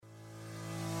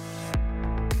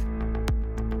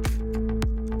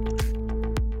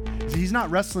he's not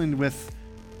wrestling with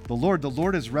the Lord. The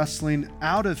Lord is wrestling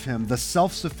out of him the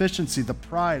self-sufficiency, the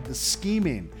pride, the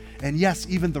scheming, and yes,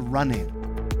 even the running.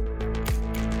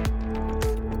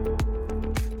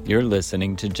 You're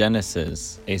listening to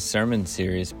Genesis, a sermon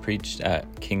series preached at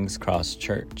King's Cross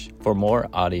Church. For more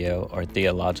audio or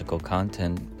theological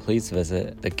content, please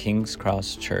visit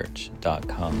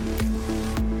thekingscrosschurch.com.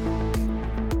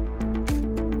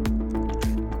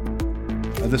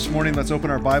 This morning, let's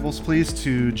open our Bibles, please,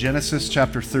 to Genesis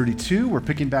chapter 32. We're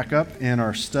picking back up in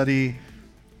our study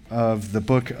of the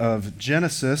book of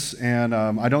Genesis, and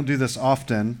I don't do this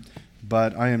often,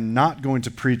 but I am not going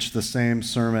to preach the same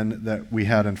sermon that we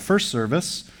had in first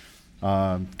service.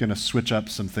 I'm going to switch up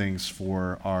some things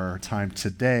for our time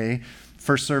today.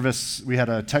 First service, we had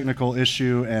a technical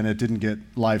issue, and it didn't get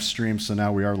live streamed, so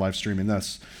now we are live streaming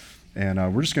this.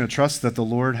 And we're just going to trust that the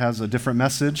Lord has a different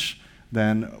message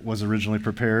than was originally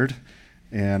prepared,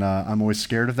 and I'm always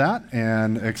scared of that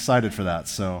and excited for that.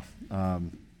 So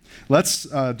let's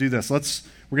do this.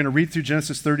 We're going to read through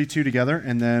Genesis 32 together,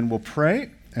 and then we'll pray,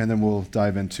 and then we'll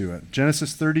dive into it.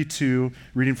 Genesis 32,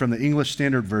 reading from the English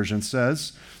Standard Version,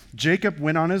 says, Jacob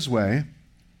went on his way,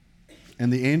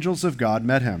 and the angels of God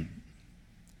met him.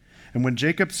 And when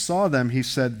Jacob saw them, he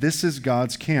said, "This is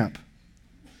God's camp."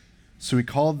 So he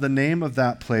called the name of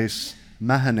that place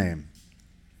Mahanaim.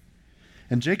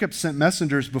 And Jacob sent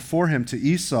messengers before him to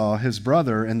Esau, his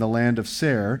brother, in the land of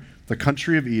Seir, the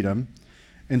country of Edom,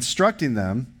 instructing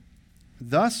them,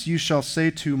 "Thus you shall say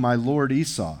to my lord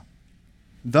Esau,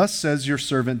 Thus says your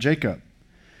servant Jacob,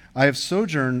 I have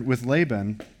sojourned with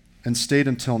Laban and stayed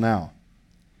until now.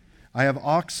 I have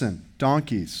oxen,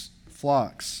 donkeys,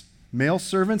 flocks, male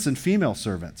servants and female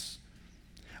servants.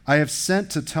 I have sent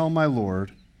to tell my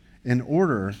lord in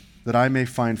order that I may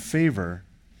find favor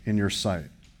in your sight."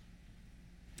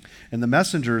 And the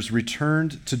messengers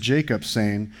returned to Jacob,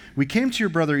 saying, "We came to your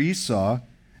brother Esau,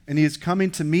 and he is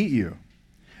coming to meet you,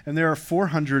 and there are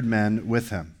 400 men with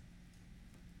him."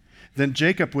 Then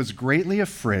Jacob was greatly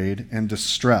afraid and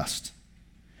distressed.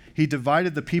 He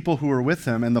divided the people who were with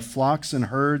him and the flocks and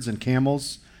herds and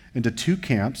camels into two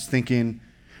camps, thinking,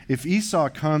 if Esau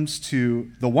comes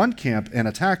to the one camp and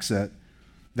attacks it,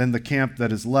 then the camp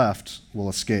that is left will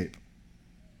escape.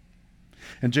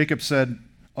 And Jacob said,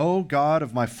 "O God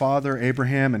of my father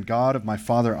Abraham and God of my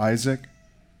father Isaac,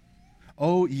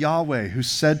 O Yahweh, who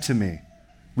said to me,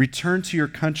 'Return to your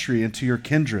country and to your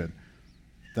kindred,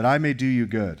 that I may do you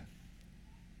good.'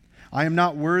 I am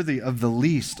not worthy of the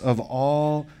least of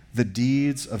all the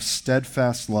deeds of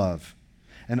steadfast love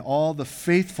and all the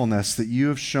faithfulness that you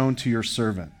have shown to your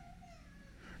servant.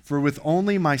 For with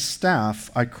only my staff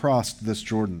I crossed this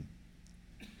Jordan,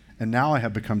 and now I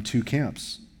have become two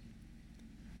camps.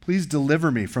 Please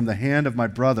deliver me from the hand of my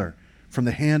brother, from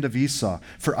the hand of Esau,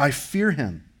 for I fear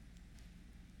him,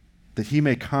 that he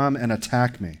may come and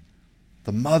attack me,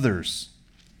 the mothers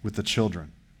with the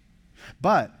children.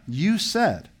 But you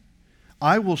said,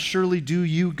 I will surely do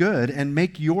you good and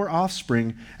make your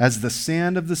offspring as the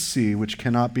sand of the sea, which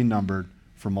cannot be numbered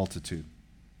for multitude."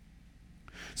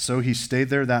 So he stayed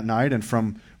there that night, and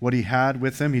from what he had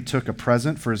with him, he took a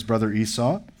present for his brother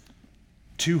Esau,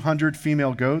 200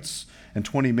 female goats and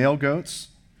 20 male goats,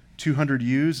 200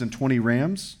 ewes and 20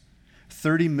 rams,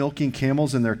 30 milking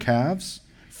camels and their calves,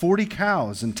 40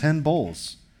 cows and 10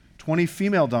 bulls, 20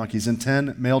 female donkeys and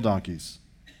 10 male donkeys.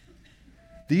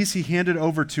 These he handed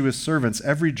over to his servants,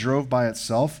 every drove by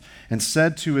itself, and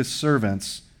said to his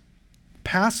servants,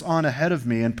 "Pass on ahead of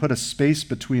me and put a space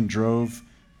between drove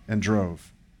and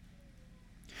drove."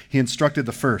 He instructed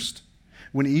the first,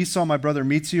 "When Esau my brother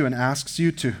meets you and asks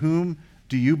you, 'To whom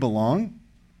do you belong?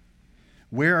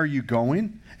 Where are you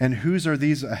going? And whose are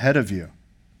these ahead of you?'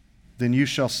 Then you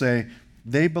shall say,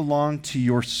 'They belong to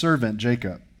your servant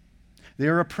Jacob. They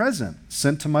are a present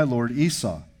sent to my lord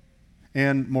Esau.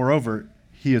 And moreover,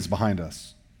 he is behind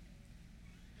us.'"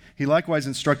 He likewise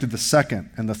instructed the second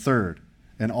and the third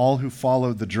and all who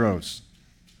followed the droves.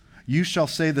 "You shall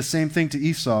say the same thing to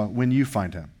Esau when you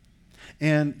find him.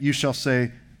 And you shall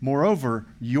say, 'Moreover,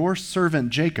 your servant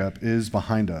Jacob is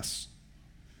behind us.'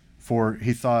 For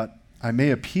he thought, I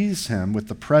may appease him with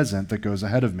the present that goes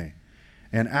ahead of me,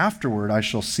 and afterward I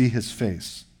shall see his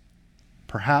face.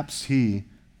 Perhaps he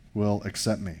will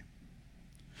accept me."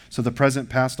 So the present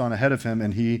passed on ahead of him,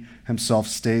 and he himself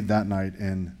stayed that night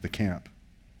in the camp.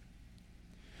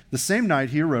 The same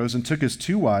night he arose and took his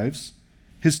 2 wives,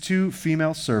 his 2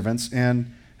 female servants,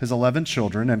 and his 11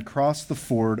 children, and crossed the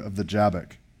ford of the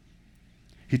Jabbok.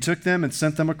 He took them and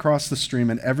sent them across the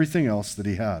stream and everything else that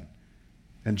he had.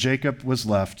 And Jacob was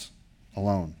left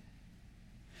alone.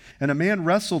 And a man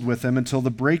wrestled with him until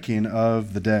the breaking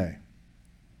of the day.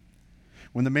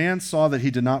 When the man saw that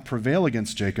he did not prevail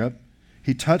against Jacob,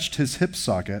 he touched his hip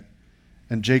socket,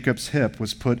 and Jacob's hip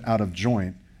was put out of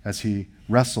joint as he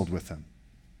wrestled with him.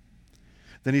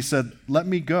 Then he said, "Let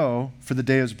me go, for the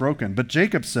day is broken." But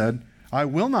Jacob said, "I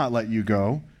will not let you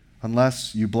go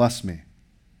unless you bless me."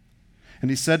 And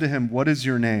he said to him, "What is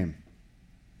your name?"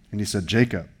 And he said,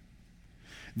 "Jacob."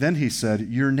 Then he said,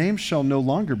 "Your name shall no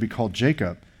longer be called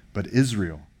Jacob, but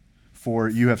Israel, for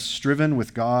you have striven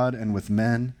with God and with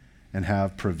men and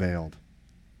have prevailed."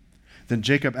 Then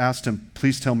Jacob asked him,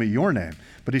 "Please tell me your name."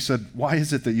 But he said, "Why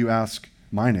is it that you ask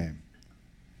my name?"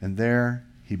 And there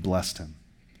he blessed him.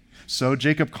 So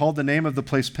Jacob called the name of the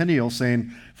place Peniel,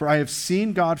 saying, "For I have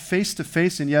seen God face to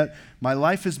face, and yet my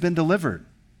life has been delivered."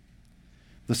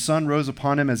 The sun rose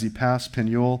upon him as he passed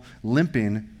Peniel,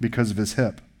 limping because of his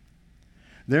hip.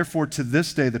 Therefore, to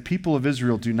this day, the people of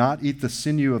Israel do not eat the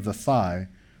sinew of the thigh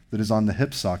that is on the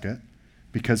hip socket,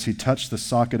 because he touched the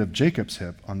socket of Jacob's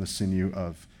hip on the sinew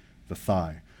of the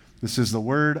thigh. This is the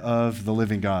word of the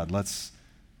living God. Let's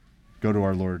go to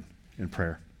our Lord in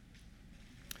prayer.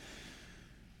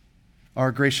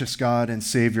 Our gracious God and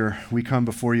Savior, we come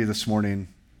before you this morning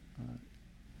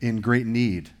in great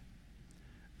need.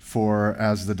 For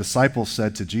as the disciples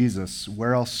said to Jesus,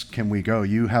 "Where else can we go?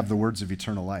 You have the words of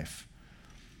eternal life."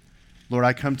 Lord,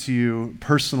 I come to you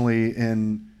personally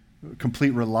in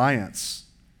complete reliance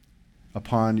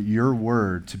upon your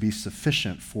word to be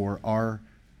sufficient for our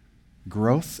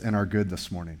growth and our good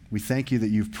this morning. We thank you that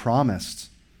you've promised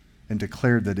and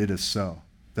declared that it is so,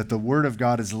 that the word of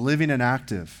God is living and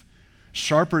active,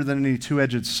 sharper than any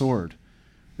two-edged sword.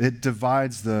 It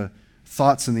divides the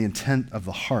thoughts and the intent of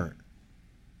the heart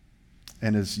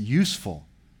and is useful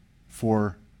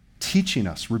for teaching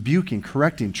us, rebuking,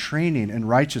 correcting, training in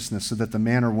righteousness, so that the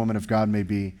man or woman of God may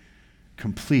be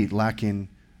complete, lacking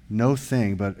no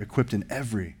thing, but equipped in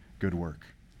every good work.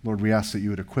 Lord, we ask that you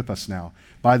would equip us now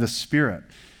by the Spirit,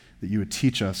 that you would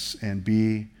teach us and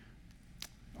be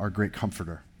our great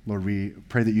comforter. Lord, we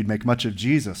pray that you'd make much of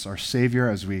Jesus, our Savior.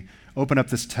 As we open up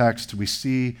this text, we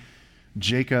see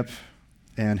Jacob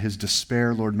and his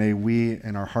despair. Lord, may we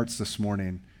in our hearts this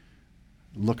morning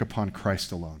look upon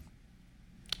Christ alone.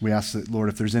 We ask that, Lord,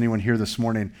 if there's anyone here this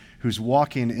morning who's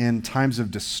walking in times of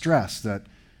distress, that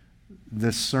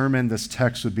this sermon, this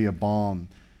text would be a balm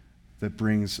that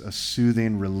brings a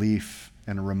soothing relief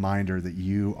and a reminder that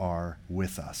you are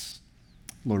with us.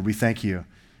 Lord, we thank you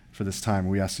for this time.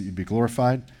 We ask that you'd be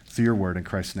glorified through your word in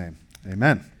Christ's name.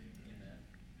 Amen.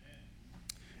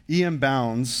 E.M.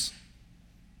 Bounds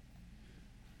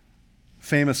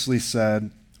famously said,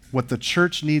 "What the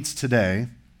church needs today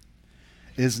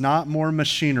is not more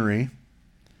machinery,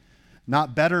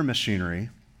 not better machinery,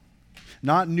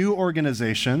 not new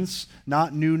organizations,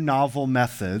 not new novel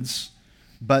methods,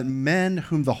 but men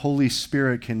whom the Holy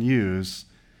Spirit can use,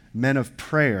 men of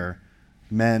prayer,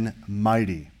 men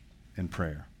mighty in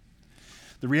prayer."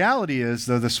 The reality is,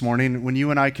 though, this morning, when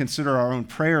you and I consider our own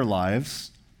prayer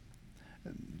lives,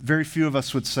 very few of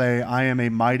us would say, "I am a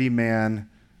mighty man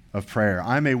of prayer.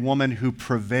 I'm a woman who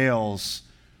prevails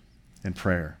in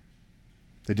prayer."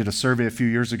 They did a survey a few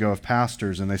years ago of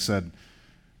pastors, and they said,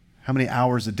 "How many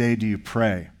hours a day do you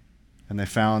pray?" And they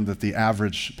found that the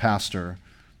average pastor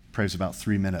prays about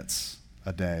 3 minutes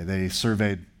a day. They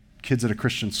surveyed kids at a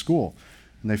Christian school,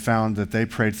 and they found that they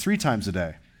prayed 3 times a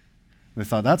day. They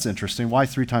thought, that's interesting. Why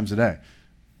 3 times a day?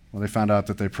 Well, they found out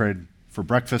that they prayed for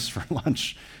breakfast, for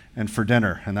lunch, and for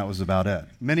dinner, and that was about it.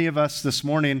 Many of us this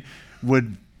morning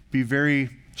would be very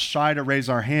shy to raise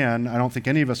our hand. I don't think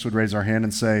any of us would raise our hand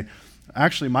and say,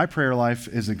 actually, my prayer life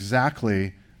is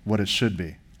exactly what it should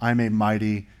be. I'm a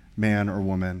mighty man or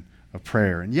woman of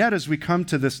prayer. And yet, as we come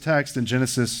to this text in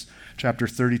Genesis chapter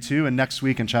 32 and next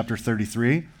week in chapter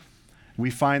 33, we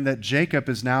find that Jacob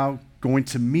is now going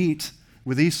to meet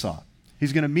with Esau.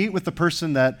 He's going to meet with the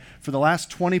person that for the last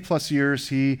 20 plus years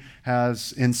he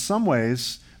has in some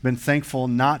ways been thankful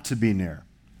not to be near.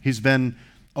 He's been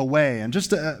away. And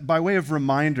just by way of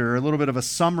reminder, a little bit of a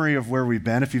summary of where we've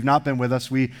been. If you've not been with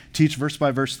us, we teach verse by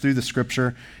verse through the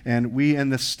scripture. And we, in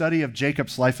this study of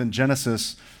Jacob's life in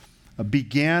Genesis,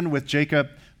 began with Jacob,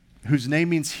 whose name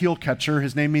means heel catcher.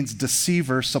 His name means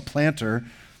deceiver, supplanter.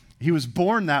 He was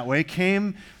born that way,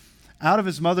 came out of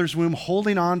his mother's womb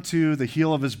holding on to the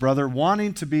heel of his brother,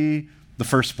 wanting to be the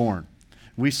firstborn.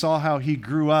 We saw how he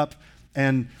grew up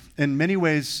and in many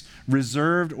ways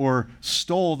reserved or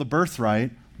stole the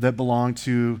birthright that belonged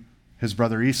to his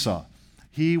brother Esau.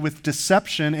 He, with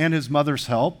deception and his mother's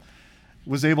help,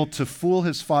 was able to fool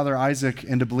his father Isaac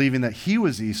into believing that he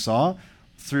was Esau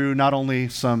through not only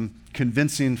some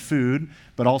convincing food,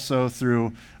 but also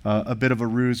through a bit of a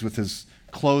ruse with his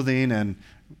clothing and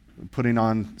putting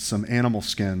on some animal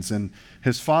skins. And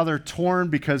his father torn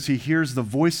because he hears the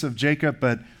voice of Jacob,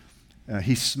 but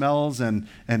he smells and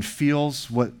feels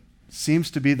what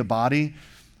seems to be the body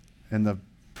and the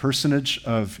personage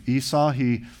of Esau.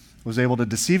 He was able to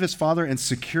deceive his father and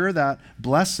secure that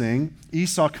blessing.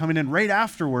 Esau coming in right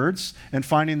afterwards and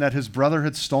finding that his brother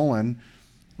had stolen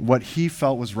what he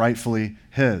felt was rightfully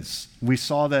his. We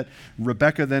saw that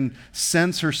Rebekah then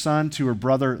sends her son to her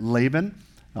brother Laban,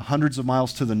 hundreds of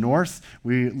miles to the north.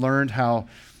 We learned how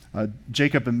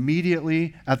Jacob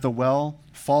immediately at the well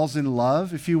falls in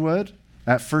love, if you would,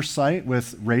 at first sight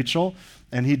with Rachel,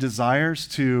 and he desires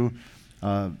to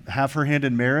have her hand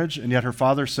in marriage, and yet her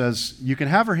father says, you can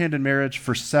have her hand in marriage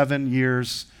for 7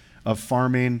 years of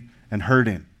farming and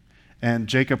herding. And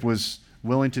Jacob was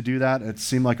willing to do that. It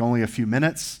seemed like only a few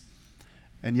minutes.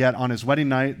 And yet on his wedding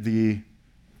night, the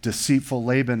deceitful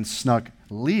Laban snuck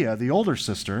Leah, the older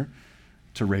sister,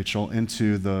 to Rachel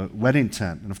into the wedding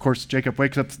tent. And of course, Jacob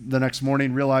wakes up the next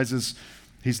morning, realizes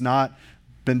he's not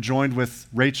been joined with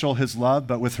Rachel, his love,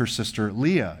 but with her sister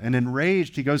Leah. And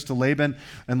enraged, he goes to Laban,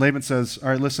 and Laban says, all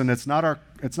right, listen, it's not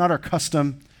our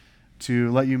custom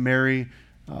to let you marry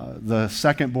the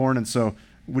secondborn, and so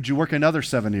would you work another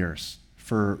 7 years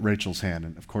for Rachel's hand?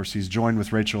 And of course, he's joined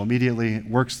with Rachel immediately,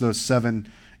 works those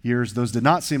 7 years. Those did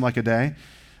not seem like a day,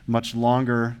 much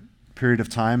longer period of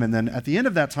time. And then at the end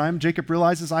of that time, Jacob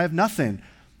realizes, I have nothing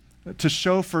to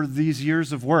show for these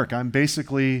years of work. I'm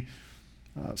basically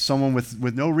someone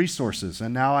with no resources.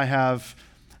 And now I have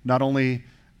not only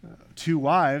 2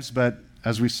 wives, but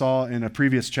as we saw in a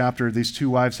previous chapter, these 2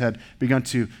 wives had begun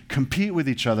to compete with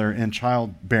each other in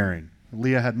childbearing.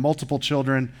 Leah had multiple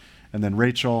children, and then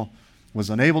Rachel was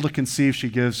unable to conceive. She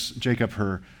gives Jacob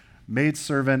her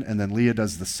maidservant, and then Leah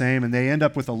does the same. And they end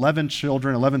up with 11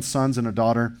 children, 11 sons and a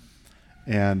daughter,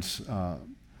 and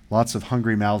lots of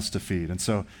hungry mouths to feed. And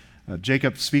so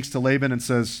Jacob speaks to Laban and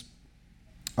says,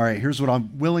 all right, here's what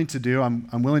I'm willing to do.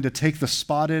 I'm willing to take the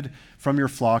spotted from your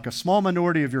flock, a small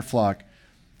minority of your flock,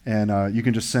 and you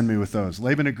can just send me with those.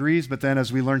 Laban agrees, but then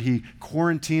as we learned, he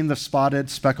quarantined the spotted,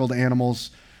 speckled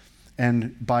animals,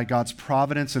 and by God's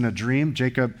providence in a dream,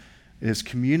 Jacob is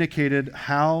communicated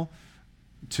how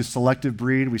to selective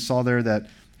breed. We saw there that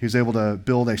he was able to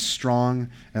build a strong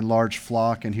and large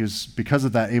flock, and he was, because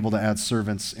of that, able to add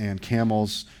servants and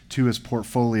camels to his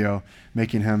portfolio,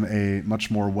 making him a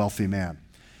much more wealthy man.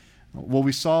 Well,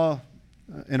 we saw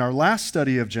in our last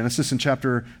study of Genesis in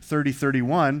chapter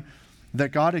 30-31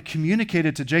 that God had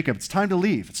communicated to Jacob, it's time to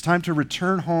leave. It's time to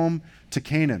return home to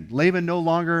Canaan. Laban no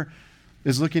longer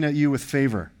is looking at you with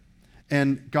favor.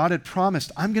 And God had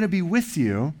promised, I'm going to be with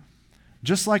you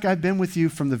just like I've been with you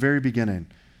from the very beginning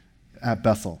at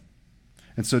Bethel.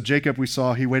 And so Jacob, we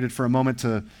saw, he waited for a moment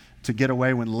to get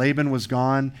away when Laban was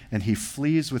gone, and he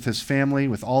flees with his family,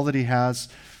 with all that he has.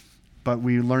 But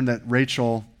we learned that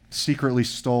Rachel secretly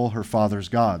stole her father's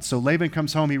gods. So Laban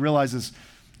comes home, he realizes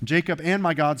Jacob and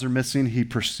my gods are missing. He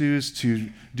pursues to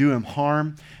do him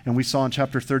harm. And we saw in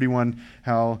chapter 31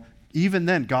 how even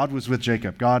then God was with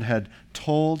Jacob. God had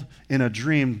told in a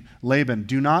dream Laban,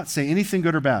 do not say anything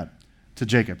good or bad to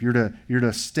Jacob. You're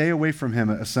to stay away from him,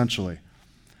 essentially.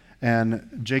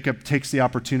 And Jacob takes the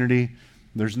opportunity.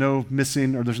 There's no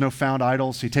missing or there's no found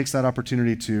idols. He takes that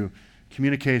opportunity to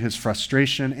communicate his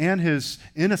frustration and his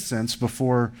innocence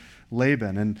before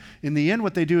Laban. And in the end,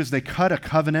 what they do is they cut a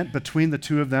covenant between the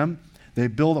two of them. They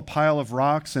build a pile of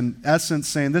rocks, in essence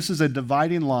saying, this is a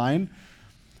dividing line.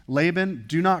 Laban,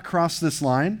 do not cross this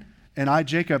line. And I,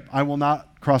 Jacob, I will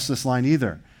not cross this line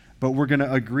either. But we're going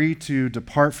to agree to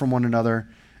depart from one another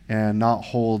and not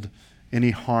hold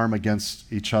any harm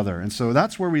against each other. And so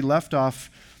that's where we left off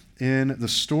in the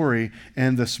story.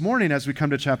 And this morning, as we come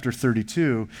to chapter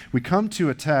 32, we come to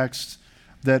a text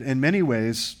that in many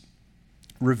ways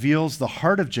reveals the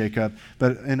heart of Jacob,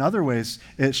 but in other ways,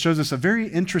 it shows us a very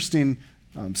interesting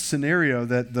scenario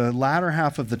that the latter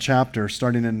half of the chapter,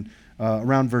 starting in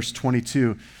around verse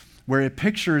 22, where it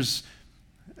pictures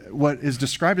what is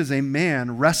described as a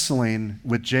man wrestling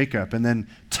with Jacob and then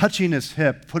touching his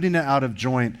hip, putting it out of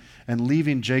joint, and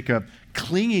leaving Jacob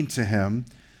clinging to him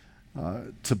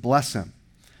to bless him.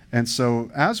 And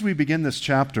so as we begin this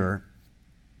chapter,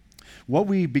 what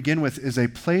we begin with is a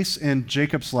place in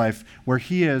Jacob's life where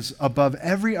he is above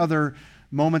every other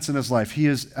moments in his life. He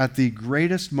is at the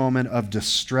greatest moment of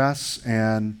distress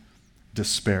and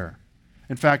despair.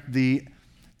 In fact, the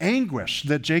anguish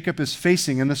that Jacob is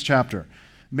facing in this chapter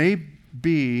may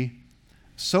be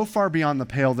so far beyond the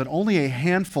pale that only a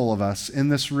handful of us in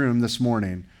this room this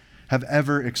morning have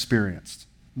ever experienced.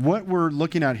 What we're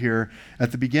looking at here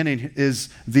at the beginning is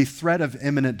the threat of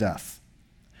imminent death.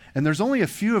 And there's only a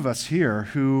few of us here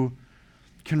who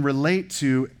can relate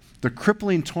to the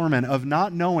crippling torment of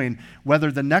not knowing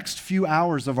whether the next few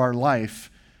hours of our life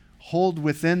hold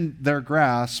within their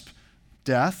grasp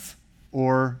death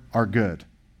or are good.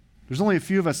 There's only a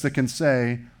few of us that can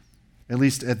say, at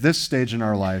least at this stage in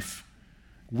our life,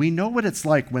 we know what it's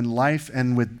like when life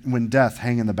and when death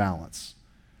hang in the balance.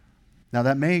 Now,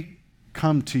 that may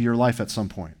come to your life at some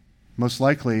point. Most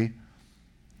likely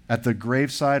at the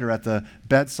graveside or at the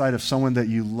bedside of someone that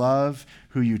you love,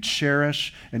 who you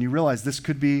cherish, and you realize this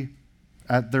could be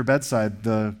at their bedside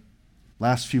the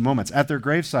last few moments, at their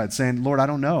graveside saying, Lord, I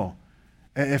don't know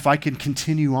if I can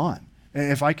continue on,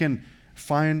 if I can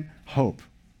find hope.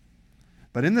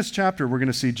 But in this chapter, we're going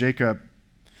to see Jacob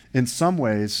in some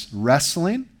ways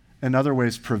wrestling, in other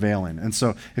ways prevailing. And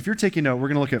so if you're taking note, we're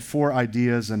going to look at 4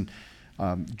 ideas and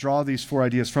draw these 4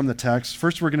 ideas from the text.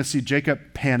 First, we're going to see Jacob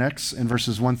panics in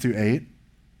verses 1 through 8.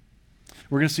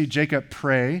 We're going to see Jacob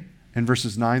pray in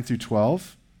verses 9 through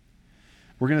 12.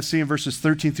 We're going to see in verses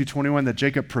 13 through 21 that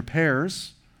Jacob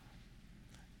prepares.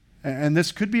 And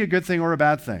this could be a good thing or a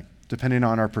bad thing, depending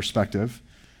on our perspective.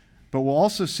 But we'll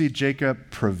also see Jacob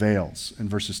prevails in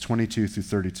verses 22 through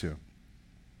 32.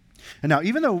 And now,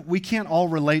 even though we can't all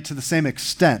relate to the same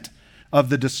extent of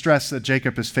the distress that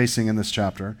Jacob is facing in this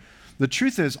chapter, the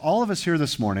truth is all of us here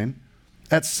this morning,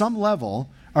 at some level,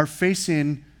 are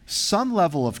facing some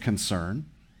level of concern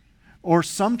or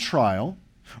some trial,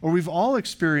 or we've all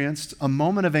experienced a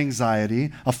moment of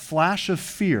anxiety, a flash of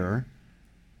fear,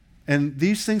 and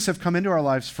these things have come into our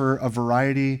lives for a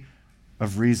variety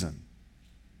of reasons.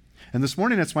 And this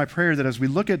morning, it's my prayer that as we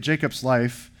look at Jacob's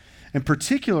life, and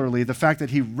particularly the fact that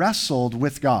he wrestled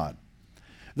with God,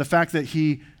 the fact that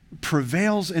he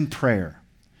prevails in prayer,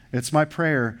 it's my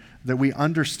prayer that we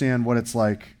understand what it's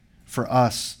like for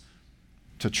us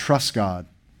to trust God,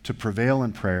 to prevail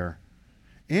in prayer,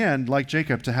 and like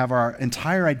Jacob, to have our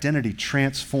entire identity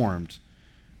transformed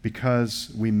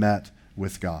because we met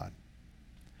with God.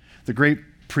 The great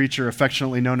preacher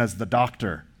affectionately known as the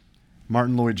Doctor,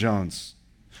 Martin Lloyd-Jones,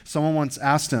 someone once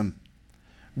asked him,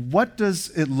 what does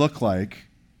it look like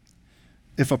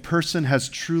if a person has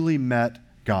truly met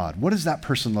God? What does that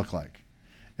person look like?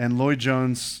 And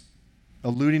Lloyd-Jones,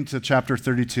 alluding to chapter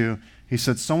 32, he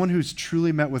said, someone who's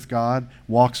truly met with God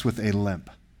walks with a limp.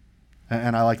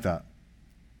 And I like that.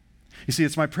 You see,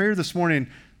 it's my prayer this morning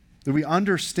that we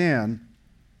understand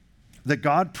that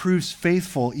God proves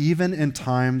faithful even in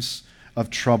times of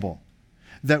trouble,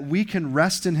 that we can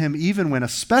rest in him even when,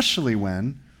 especially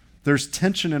when, there's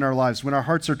tension in our lives, when our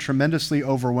hearts are tremendously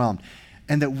overwhelmed,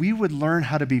 and that we would learn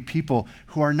how to be people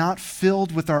who are not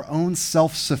filled with our own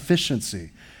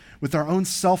self-sufficiency, with our own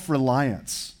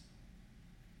self-reliance.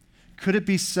 Could it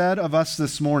be said of us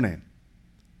this morning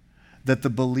that the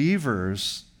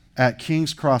believers at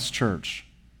King's Cross Church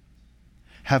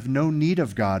have no need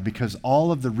of God because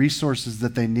all of the resources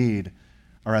that they need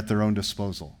are at their own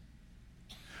disposal?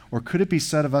 Or could it be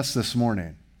said of us this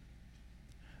morning,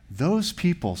 those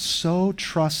people so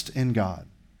trust in God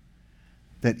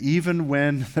that even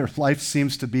when their life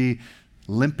seems to be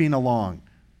limping along,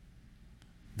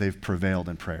 they've prevailed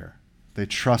in prayer. They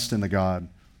trust in the God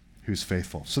who's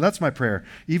faithful. So that's my prayer.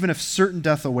 Even if certain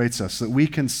death awaits us, that we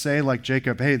can say like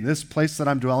Jacob, hey, this place that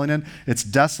I'm dwelling in, it's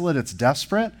desolate, it's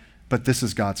desperate, but this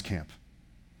is God's camp.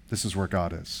 This is where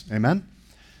God is. Amen?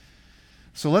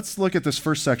 So let's look at this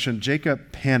first section.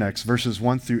 Jacob panics, verses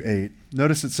 1 through 8.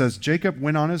 Notice it says, Jacob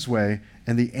went on his way,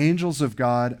 and the angels of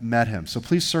God met him. So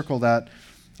please circle that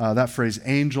phrase,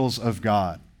 angels of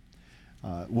God.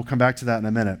 We'll come back to that in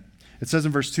a minute. It says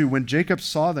in verse 2, when Jacob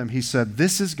saw them, he said,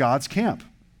 this is God's camp.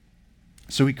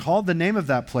 So he called the name of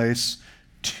that place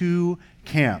Two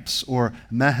Camps, or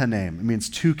Mahanaim. It means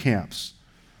two camps.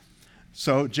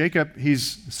 So Jacob, it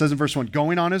says in verse 1,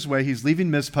 going on his way, he's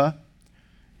leaving Mizpah.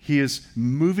 He is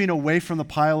moving away from the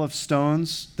pile of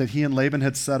stones that he and Laban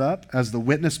had set up as the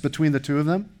witness between the two of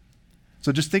them.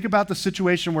 So just think about the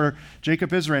situation where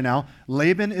Jacob is right now.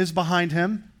 Laban is behind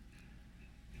him.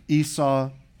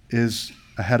 Esau is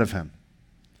ahead of him.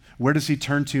 Where does he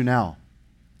turn to now?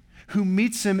 Who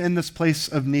meets him in this place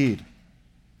of need?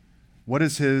 What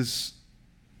is his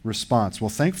response? Well,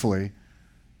 thankfully,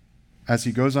 as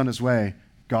he goes on his way,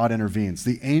 God intervenes.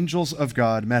 The angels of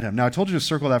God met him. Now, I told you to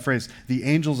circle that phrase, the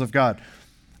angels of God.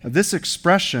 This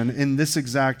expression in this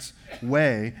exact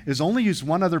way is only used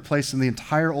one other place in the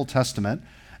entire Old Testament,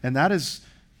 and that is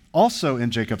also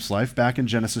in Jacob's life, back in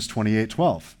Genesis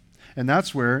 28:12. And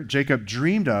that's where Jacob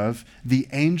dreamed of the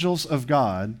angels of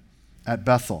God at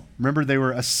Bethel. Remember, they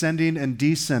were ascending and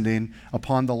descending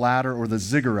upon the ladder or the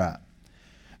ziggurat.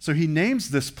 So he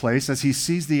names this place, as he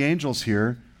sees the angels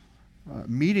here,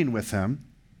 meeting with him,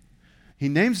 he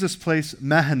names this place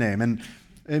Mahanaim, and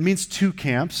it means two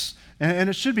camps, and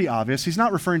it should be obvious. He's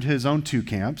not referring to his own two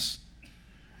camps.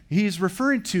 He's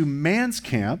referring to man's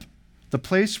camp, the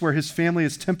place where his family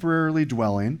is temporarily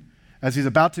dwelling, as he's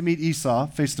about to meet Esau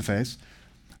face to face,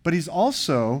 but he's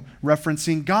also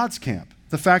referencing God's camp,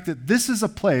 the fact that this is a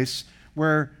place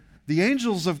where the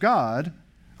angels of God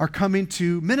are coming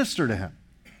to minister to him.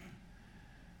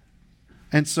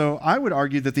 And so I would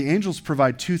argue that the angels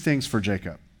provide two things for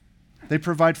Jacob. They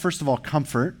provide, first of all,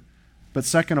 comfort, but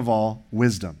second of all,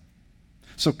 wisdom.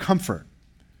 So comfort.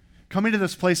 Coming to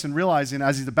this place and realizing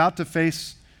as he's about to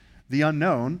face the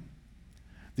unknown,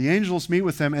 the angels meet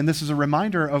with him, and this is a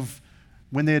reminder of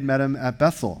when they had met him at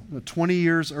Bethel. 20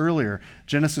 years earlier,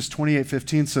 Genesis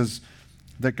 28:15 says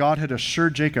that God had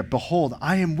assured Jacob, "Behold,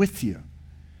 I am with you.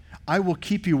 I will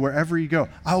keep you wherever you go.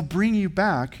 I'll bring you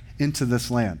back into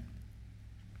this land.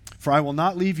 For I will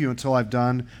not leave you until I've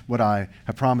done what I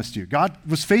have promised you." God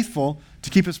was faithful to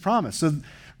keep his promise. So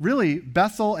really,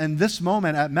 Bethel and this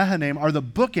moment at Mahanaim are the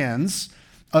bookends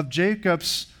of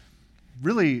Jacob's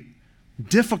really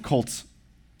difficult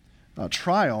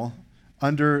trial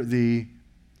under the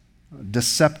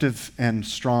deceptive and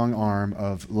strong arm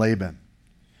of Laban.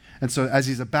 And so as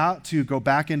he's about to go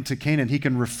back into Canaan, he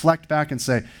can reflect back and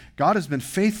say, God has been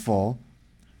faithful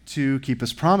to keep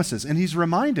his promises. And he's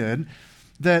reminded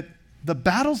that the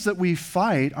battles that we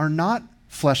fight are not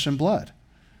flesh and blood.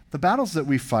 The battles that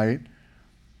we fight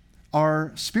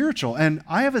are spiritual. And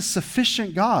I have a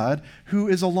sufficient God who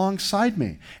is alongside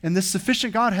me. And this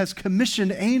sufficient God has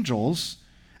commissioned angels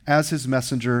as his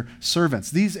messenger servants.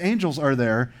 These angels are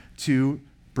there to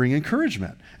bring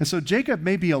encouragement. And so Jacob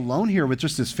may be alone here with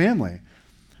just his family,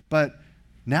 but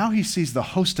now he sees the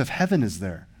host of heaven is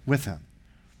there with him.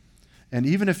 And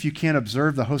even if you can't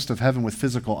observe the host of heaven with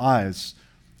physical eyes,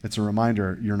 it's a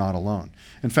reminder you're not alone.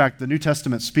 In fact, the New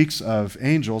Testament speaks of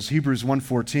angels. Hebrews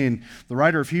 1:14, the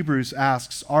writer of Hebrews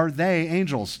asks, are they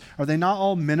angels? Are they not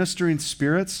all ministering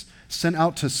spirits sent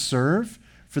out to serve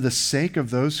for the sake of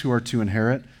those who are to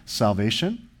inherit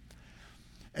salvation?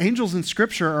 Angels in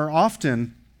Scripture are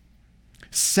often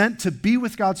sent to be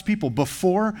with God's people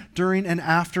before, during, and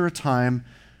after a time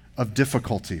of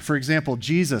difficulty. For example,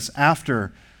 Jesus,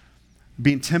 after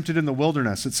being tempted in the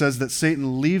wilderness, it says that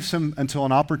Satan leaves him until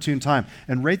an opportune time.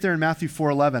 And right there in Matthew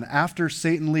 4:11, after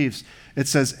Satan leaves, it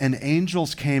says, and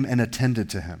angels came and attended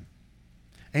to him.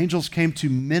 Angels came to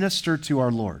minister to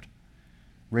our Lord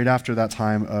right after that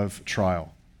time of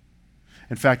trial.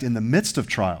 In fact, in the midst of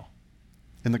trial,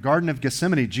 in the Garden of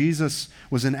Gethsemane, Jesus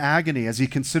was in agony as he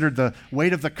considered the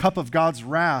weight of the cup of God's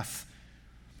wrath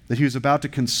that he was about to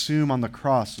consume on the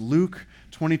cross. Luke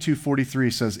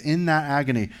 22:43 says, in that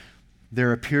agony,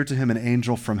 there appeared to him an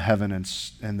angel from heaven,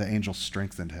 and the angel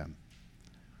strengthened him.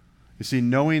 You see,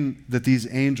 knowing that these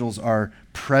angels are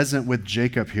present with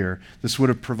Jacob here, this would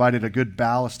have provided a good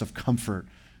ballast of comfort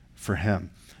for him.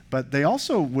 But they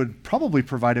also would probably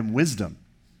provide him wisdom.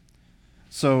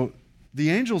 So the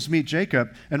angels meet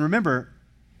Jacob, and remember,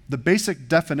 the basic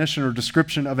definition or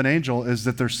description of an angel is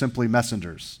that they're simply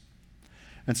messengers.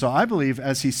 And so I believe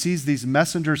as he sees these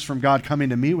messengers from God coming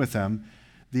to meet with him,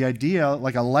 the idea,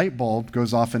 like a light bulb,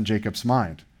 goes off in Jacob's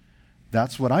mind.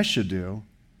 That's what I should do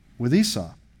with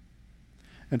Esau.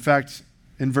 In fact,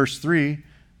 in verse 3,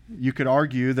 you could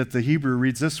argue that the Hebrew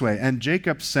reads this way, and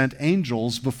Jacob sent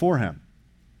angels before him,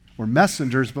 or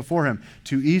messengers before him,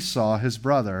 to Esau, his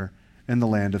brother, in the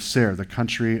land of Seir, the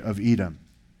country of Edom.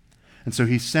 And so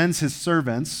he sends his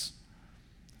servants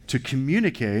to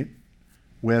communicate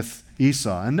with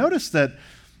Esau. And notice that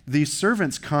these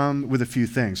servants come with a few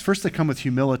things. First, they come with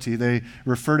humility. They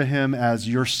refer to him as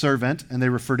your servant, and they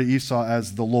refer to Esau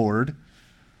as the Lord.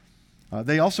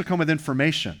 They also come with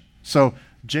information. So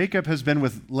Jacob has been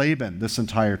with Laban this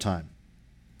entire time.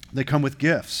 They come with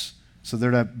gifts. So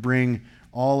they're to bring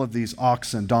all of these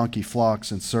oxen, donkey,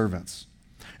 flocks, and servants.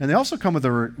 And they also come with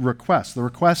a request. The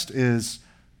request is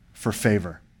for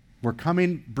favor. We're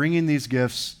coming, bringing these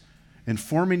gifts,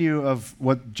 informing you of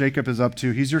what Jacob is up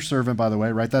to. He's your servant, by the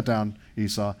way. Write that down,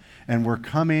 Esau. And we're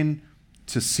coming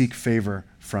to seek favor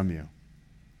from you.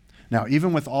 Now,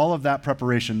 even with all of that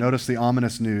preparation, notice the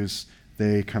ominous news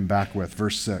they come back with.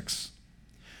 Verse 6.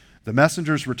 The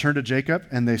messengers returned to Jacob,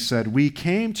 and they said, we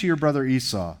came to your brother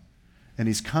Esau, and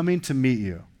he's coming to meet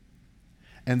you.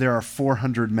 And there are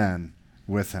 400 men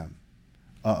with him.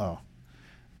 Uh-oh.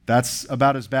 That's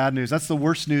about as bad news. That's the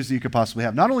worst news that you could possibly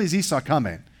have. Not only is Esau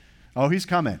coming, oh, he's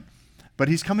coming, but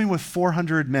he's coming with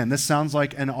 400 men. This sounds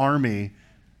like an army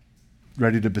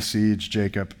ready to besiege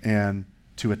Jacob and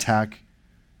to attack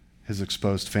his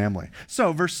exposed family.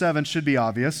 So verse 7 should be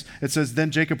obvious. It says,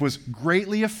 then Jacob was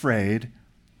greatly afraid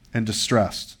and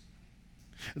distressed.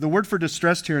 The word for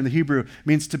distressed here in the Hebrew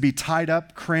means to be tied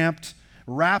up, cramped,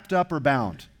 wrapped up, or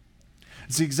bound.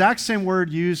 It's the exact same word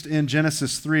used in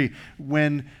Genesis 3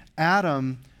 when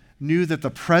Adam knew that the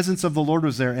presence of the Lord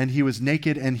was there and he was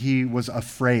naked and he was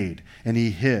afraid and he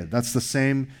hid. That's the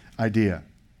same idea.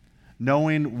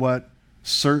 Knowing what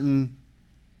certain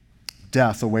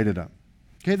death awaited him.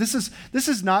 Okay, this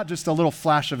is not just a little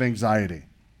flash of anxiety.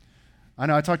 I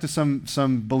know I talked to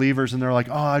some believers and they're like,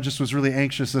 oh, I just was really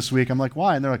anxious this week. I'm like,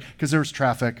 why? And they're like, because there was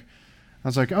traffic. I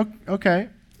was like, oh, okay.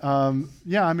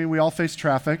 Yeah, I mean, we all face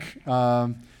traffic.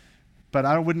 But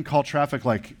I wouldn't call traffic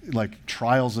like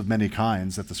trials of many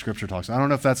kinds that the scripture talks about. I don't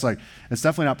know if that's it's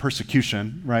definitely not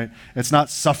persecution, right? It's not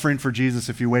suffering for Jesus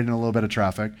if you wait in a little bit of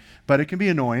traffic, but it can be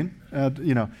annoying,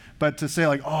 But to say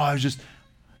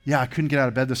I couldn't get out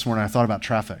of bed this morning. I thought about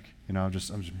traffic, I was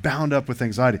just bound up with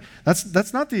anxiety.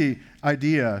 That's not the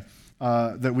idea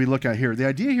that we look at here. The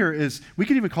idea here is, we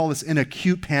could even call this an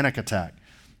acute panic attack.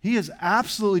 He is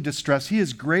absolutely distressed. He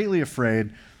is greatly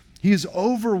afraid. He is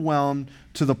overwhelmed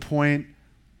to the point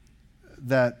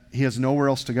that he has nowhere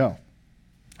else to go.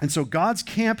 And so God's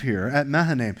camp here at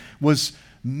Mahanaim was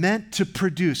meant to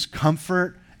produce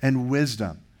comfort and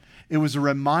wisdom. It was a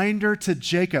reminder to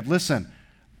Jacob, listen,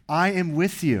 I am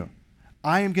with you.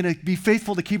 I am going to be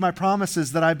faithful to keep my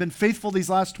promises that I've been faithful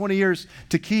these last 20 years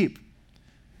to keep.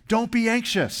 Don't be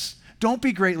anxious. Don't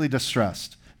be greatly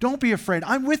distressed. Don't be afraid.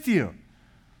 I'm with you.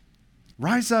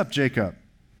 Rise up, Jacob.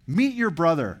 Meet your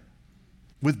brother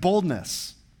with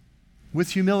boldness,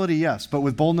 with humility, yes, but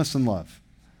with boldness and love.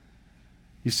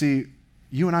 You see,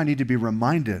 you and I need to be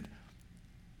reminded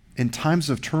in times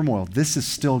of turmoil, this is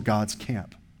still God's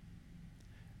camp.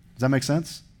 Does that make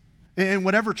sense? In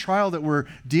whatever trial that we're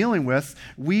dealing with,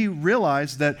 we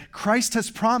realize that Christ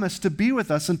has promised to be with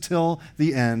us until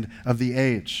the end of the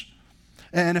age.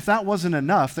 And if that wasn't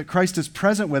enough, that Christ is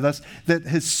present with us, that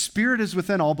his Spirit is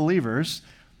within all believers,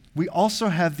 we also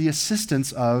have the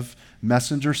assistance of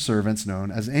messenger servants known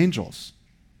as angels.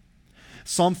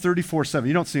 Psalm 34:7,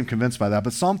 you don't seem convinced by that,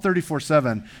 but Psalm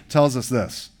 34:7 tells us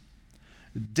this.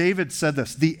 David said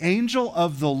this, the angel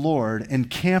of the Lord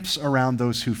encamps around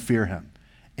those who fear him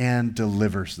and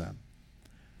delivers them.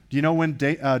 Do you know when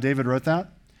David wrote that?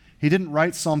 He didn't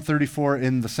write Psalm 34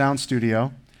 in the sound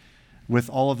studio with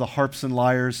all of the harps and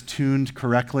lyres tuned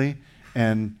correctly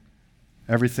and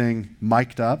everything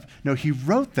mic'd up. No, he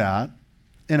wrote that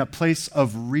in a place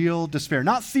of real despair,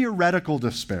 not theoretical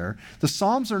despair. The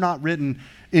Psalms are not written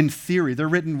in theory. They're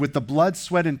written with the blood,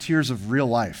 sweat, and tears of real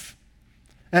life.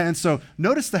 And so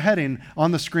notice the heading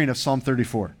on the screen of Psalm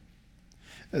 34.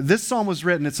 This psalm was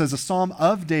written, it says, a psalm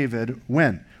of David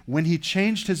when? When he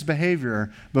changed his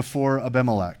behavior before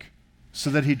Abimelech, so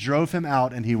that he drove him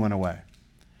out and he went away.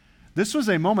 This was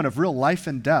a moment of real life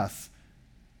and death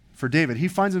for David. He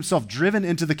finds himself driven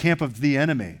into the camp of the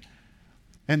enemy,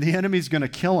 and the enemy's going to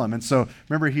kill him. And so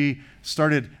remember, he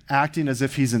started acting as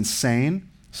if he's insane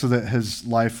so that his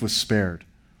life was spared.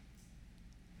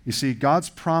 You see, God's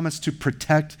promise to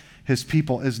protect his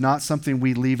people is not something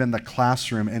we leave in the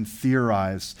classroom and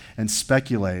theorize and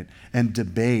speculate and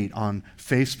debate on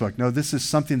Facebook. No, this is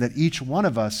something that each one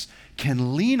of us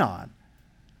can lean on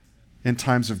in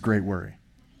times of great worry.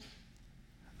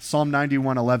 Psalm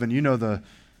 91:11, you know the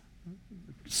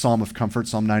Psalm of Comfort,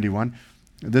 Psalm 91.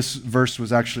 This verse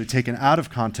was actually taken out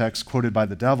of context, quoted by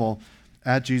the devil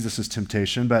at Jesus'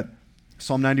 temptation, but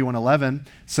Psalm 91:11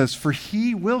 says, for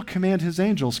he will command his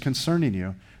angels concerning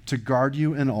you to guard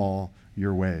you in all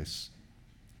your ways.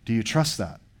 Do you trust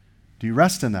that? Do you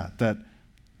rest in that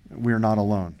we are not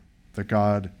alone, that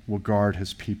God will guard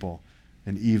his people,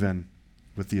 and even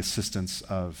with the assistance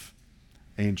of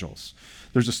angels?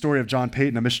 There's a story of John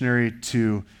Payton, a missionary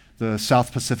to the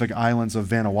South Pacific islands of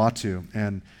Vanuatu,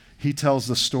 and he tells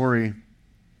the story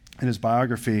in his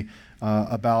biography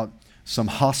about some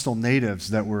hostile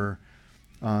natives that were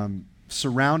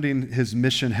surrounding his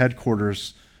mission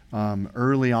headquarters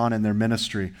early on in their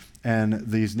ministry. And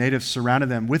these natives surrounded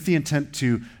them with the intent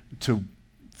to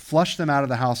flush them out of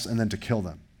the house and then to kill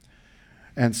them.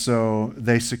 And so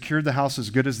they secured the house as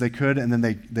good as they could, and then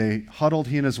they huddled,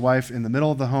 he and his wife, in the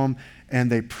middle of the home,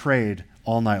 and they prayed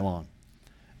all night long.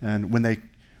 And when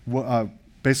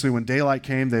when daylight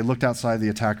came, they looked outside, the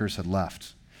attackers had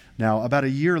left. Now, about a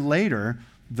year later,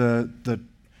 the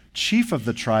chief of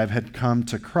the tribe had come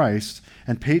to Christ,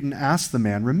 and Payton asked the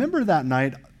man, remember that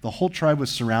night the whole tribe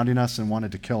was surrounding us and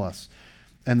wanted to kill us?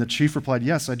 And the chief replied,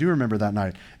 yes, I do remember that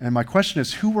night. And my question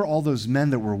is, who were all those men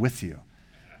that were with you?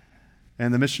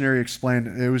 And the missionary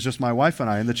explained, it was just my wife and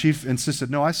I. And the chief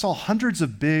insisted, no, I saw hundreds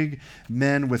of big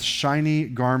men with shiny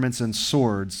garments and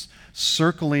swords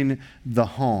circling the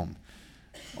home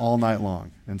all night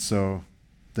long. And so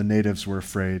the natives were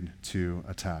afraid to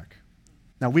attack.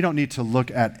 Now, we don't need to look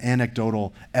at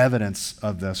anecdotal evidence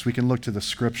of this. We can look to the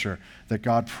scripture that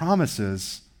God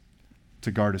promises to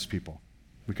guard his people.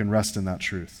 We can rest in that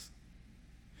truth.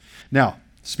 Now,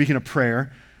 speaking of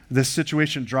prayer, this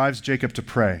situation drives Jacob to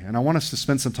pray. And I want us to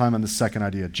spend some time on the second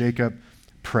idea. Jacob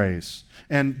prays.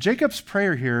 And Jacob's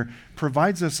prayer here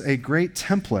provides us a great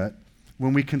template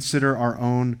when we consider our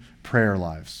own prayer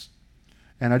lives.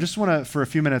 And I just want to, for a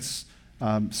few minutes,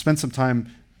 spend some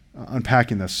time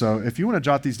unpacking this. So if you want to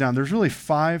jot these down, there's really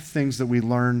 5 things that we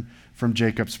learn from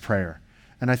Jacob's prayer.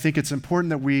 And I think it's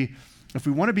important that if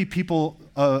we want to be people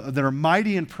that are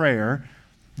mighty in prayer,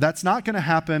 that's not going to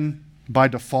happen by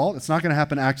default. It's not going to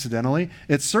happen accidentally.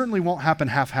 It certainly won't happen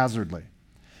haphazardly.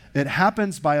 It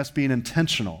happens by us being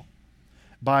intentional,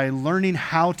 by learning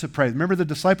how to pray. Remember, the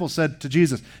disciples said to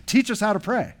Jesus, teach us how to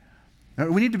pray.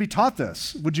 We need to be taught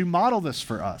this. Would you model this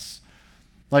for us?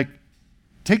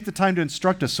 Take the time to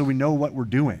instruct us so we know what we're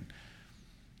doing.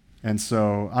 And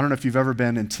so I don't know if you've ever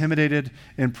been intimidated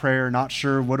in prayer, not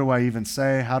sure, what do I even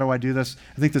say? How do I do this?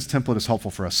 I think this template is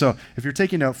helpful for us. So if you're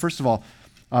taking note, first of all,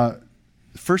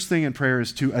 first thing in prayer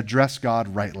is to address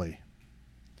God rightly.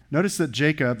 Notice that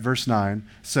Jacob, verse 9,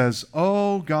 says,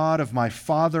 "O God of my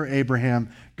father Abraham,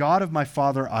 God of my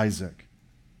father Isaac."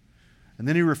 And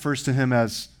then he refers to him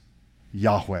as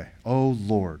Yahweh, O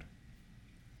Lord.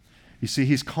 You see,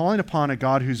 he's calling upon a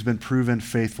God who's been proven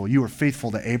faithful. You were faithful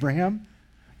to Abraham.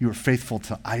 You were faithful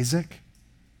to Isaac.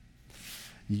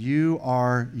 You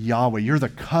are Yahweh. You're the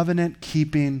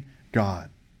covenant-keeping God.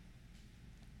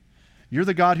 You're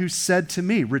the God who said to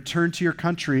me, return to your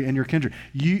country and your kindred.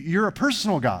 You're a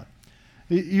personal God.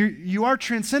 You are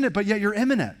transcendent, but yet you're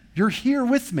immanent. You're here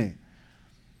with me.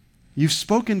 You've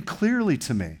spoken clearly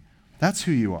to me. That's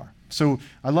who you are. So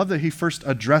I love that he first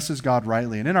addresses God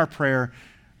rightly. And in our prayer,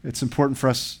 it's important for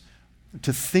us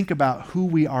to think about who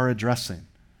we are addressing.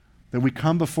 That we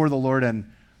come before the Lord, and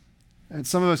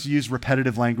some of us use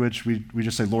repetitive language. We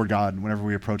just say, Lord God, whenever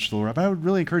we approach the Lord. But I would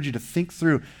really encourage you to think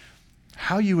through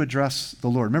how you address the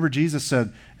Lord. Remember, Jesus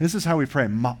said, this is how we pray,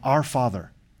 our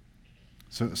Father.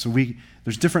 So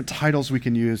there's different titles we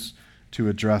can use to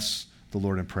address the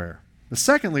Lord in prayer. But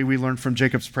secondly, we learn from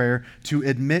Jacob's prayer to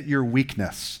admit your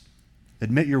weakness.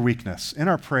 Admit your weakness. In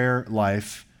our prayer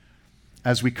life,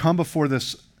 as we come before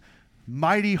this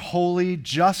mighty, holy,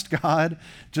 just God,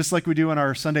 just like we do in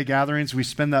our Sunday gatherings, we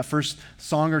spend that first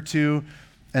song or two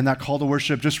and that call to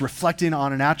worship just reflecting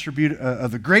on an attribute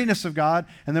of the greatness of God.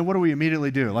 And then what do we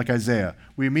immediately do? Like Isaiah,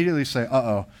 we immediately say,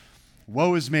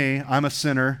 woe is me, I'm a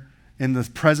sinner in the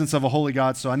presence of a holy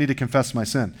God, so I need to confess my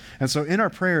sin. And so in our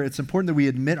prayer, it's important that we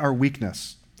admit our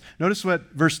weakness. Notice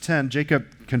what verse 10, Jacob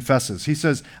confesses. He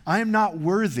says, I am not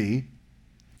worthy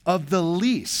of the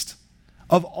least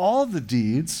of all the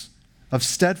deeds of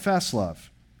steadfast love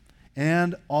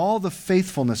and all the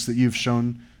faithfulness that you've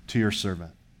shown to your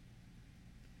servant.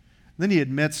 Then he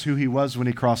admits who he was when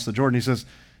he crossed the Jordan. He says,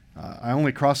 I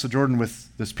only crossed the Jordan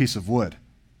with this piece of wood.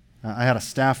 I had a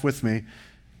staff with me,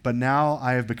 but now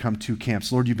I have become 2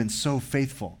 camps. Lord, you've been so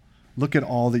faithful. Look at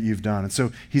all that you've done. And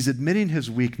so he's admitting his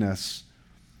weakness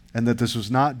and that this was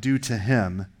not due to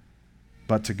him,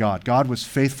 but to God. God was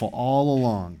faithful all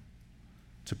along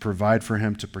to provide for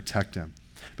him, to protect him.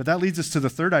 But that leads us to the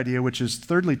third idea, which is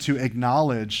thirdly, to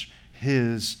acknowledge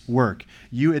his work.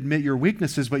 You admit your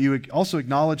weaknesses, but you also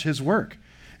acknowledge his work.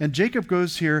 And Jacob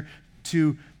goes here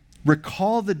to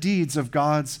recall the deeds of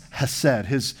God's hesed,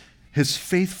 his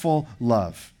faithful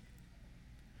love.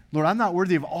 Lord, I'm not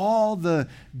worthy of all the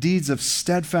deeds of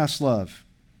steadfast love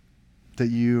that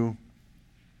you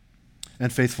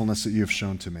and faithfulness that you have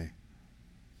shown to me.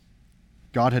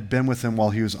 God had been with him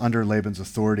while he was under Laban's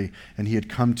authority, and he had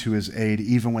come to his aid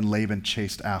even when Laban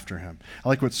chased after him. I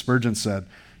like what Spurgeon said.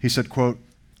 He said, quote,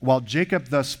 while Jacob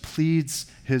thus pleads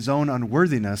his own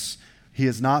unworthiness, he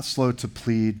is not slow to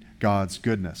plead God's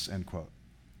goodness, end quote.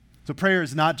 So prayer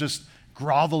is not just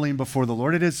groveling before the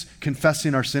Lord. It is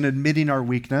confessing our sin, admitting our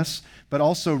weakness, but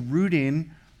also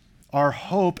rooting our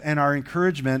hope and our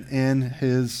encouragement in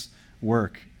his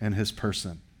work and his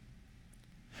person.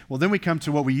 Well, then we come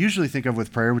to what we usually think of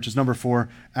with prayer, which is number 4,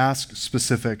 ask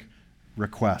specific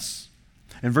requests.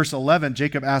 In verse 11,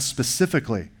 Jacob asks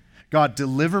specifically, God,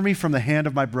 deliver me from the hand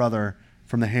of my brother,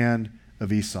 from the hand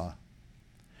of Esau.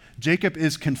 Jacob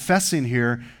is confessing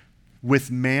here,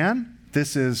 with man,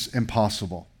 this is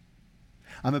impossible.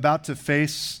 I'm about to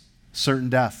face certain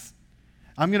death.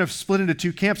 I'm going to split into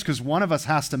 2 camps because one of us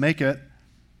has to make it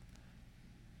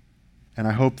and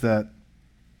I hope that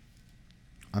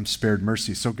I'm spared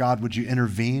mercy. So God, would you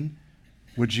intervene?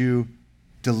 Would you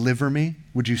deliver me?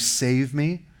 Would you save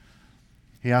me?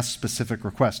 He asks specific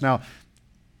requests. Now,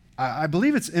 I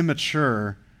believe it's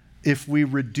immature if we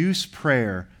reduce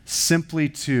prayer simply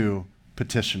to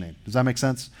petitioning. Does that make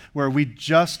sense? Where we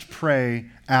just pray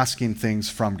asking things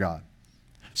from God.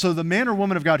 So the man or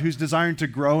woman of God who's desiring to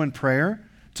grow in prayer,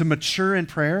 to mature in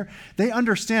prayer, they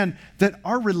understand that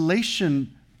our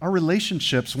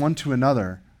relationships one to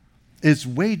another is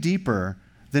way deeper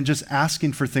than just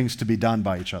asking for things to be done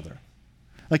by each other.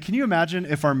 Like, can you imagine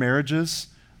if our marriages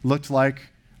looked like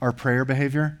our prayer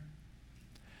behavior?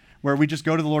 Where we just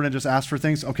go to the Lord and just ask for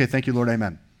things? Okay, thank you, Lord,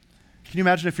 amen. Can you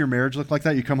imagine if your marriage looked like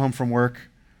that? You come home from work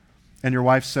and your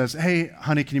wife says, hey,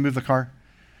 honey, can you move the car?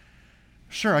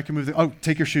 Sure, I can move oh,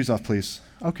 take your shoes off, please.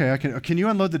 Okay, I can. Can you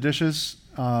unload the dishes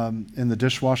in the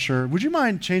dishwasher? Would you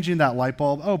mind changing that light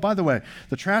bulb? Oh, by the way,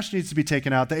 the trash needs to be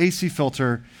taken out. The AC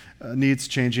filter needs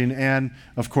changing. And,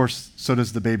 of course, so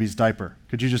does the baby's diaper.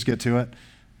 Could you just get to it?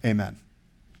 Amen.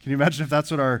 Can you imagine if that's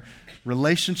what our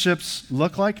relationships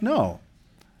look like? No.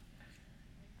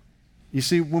 You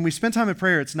see, when we spend time in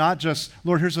prayer, it's not just,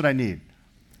 Lord, here's what I need.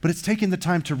 But it's taking the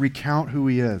time to recount who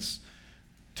he is,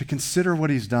 to consider what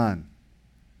he's done,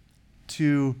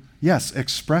 to, yes,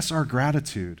 express our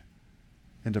gratitude,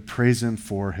 and to praise him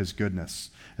for his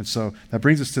goodness. And so that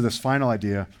brings us to this final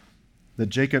idea that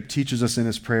Jacob teaches us in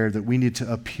his prayer, that we need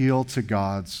to appeal to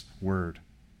God's word.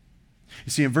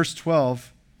 You see, in verse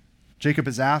 12, Jacob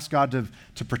has asked God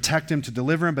to protect him, to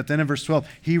deliver him, but then in verse 12,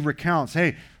 he recounts,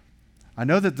 hey, I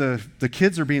know that the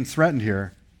kids are being threatened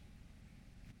here,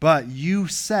 but you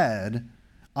said,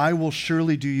 I will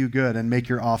surely do you good and make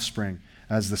your offspring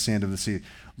as the sand of the sea.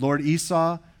 Lord,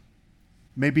 Esau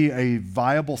may be a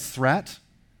viable threat,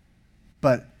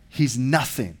 but he's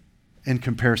nothing in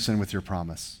comparison with your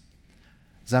promise.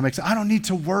 Does that make sense? I don't need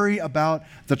to worry about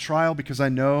the trial because I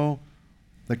know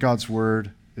that God's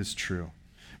word is true.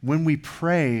 When we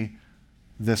pray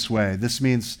this way, this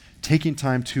means taking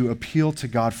time to appeal to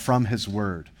God from his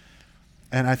word.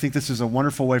 And I think this is a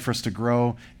wonderful way for us to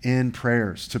grow in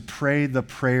prayers, to pray the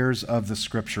prayers of the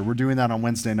scripture. We're doing that on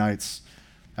Wednesday nights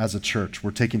as a church.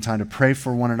 We're taking time to pray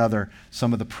for one another,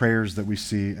 some of the prayers that we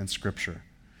see in scripture.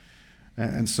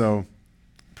 And so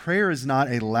prayer is not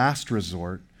a last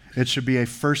resort. It should be a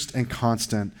first and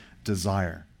constant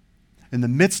desire. In the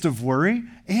midst of worry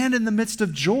and in the midst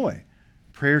of joy,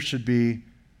 prayer should be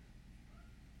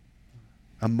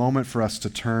a moment for us to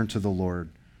turn to the Lord.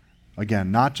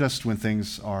 Again, not just when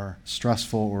things are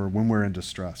stressful or when we're in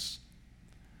distress.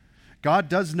 God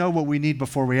does know what we need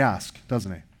before we ask,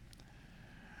 doesn't he?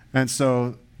 And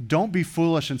so don't be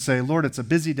foolish and say, Lord, it's a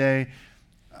busy day.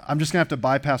 I'm just going to have to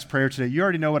bypass prayer today. You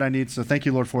already know what I need, so thank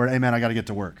you, Lord, for it. Amen, I got to get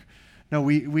to work. No,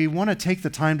 we want to take the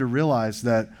time to realize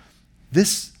that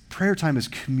this prayer time is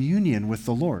communion with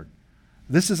the Lord.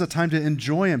 This is a time to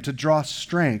enjoy him, to draw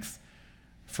strength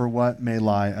for what may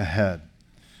lie ahead.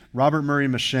 Robert Murray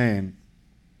M'Cheyne,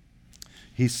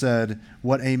 he said,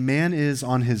 what a man is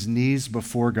on his knees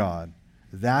before God,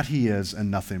 that he is and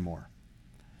nothing more.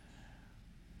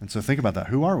 And so think about that.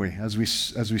 Who are we as we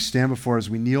stand before, as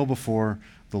we kneel before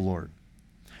the Lord?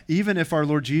 Even if our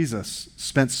Lord Jesus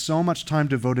spent so much time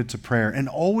devoted to prayer and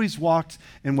always walked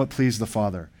in what pleased the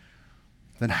Father,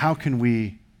 then how can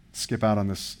we skip out on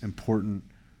this important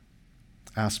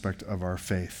aspect of our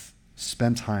faith?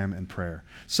 Spend time in prayer.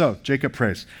 So Jacob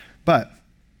prays, but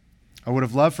I would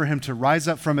have loved for him to rise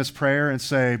up from his prayer and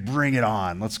say, bring it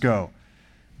on, let's go.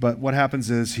 But what happens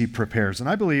is he prepares. And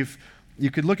I believe you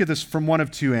could look at this from one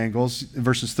of two angles,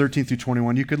 verses 13 through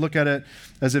 21. You could look at it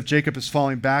as if Jacob is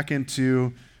falling back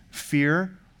into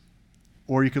fear,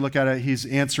 or you could look at it, he's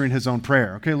answering his own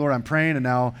prayer. Okay, Lord, I'm praying, and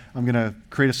now I'm going to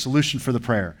create a solution for the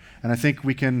prayer. And I think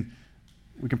we can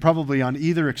probably on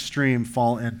either extreme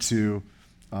fall into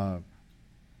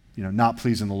not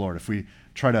pleasing the Lord. If we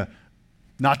try to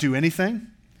not do anything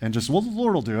and just, well, the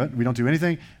Lord will do it. We don't do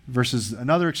anything versus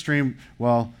another extreme,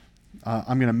 well,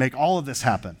 I'm going to make all of this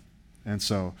happen. And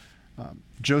so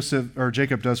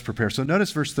Jacob does prepare. So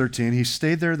notice verse 13. He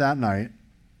stayed there that night,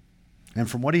 and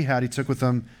from what he had, he took with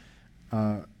him,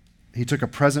 he took a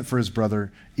present for his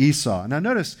brother Esau. Now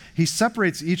notice, he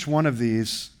separates each one of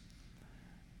these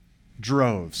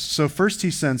droves. So first he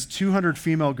sends 200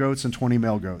 female goats and 20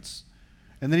 male goats.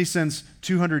 And then he sends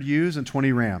 200 ewes and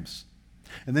 20 rams.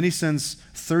 And then he sends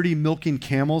 30 milking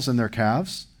camels and their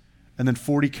calves. And then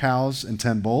 40 cows and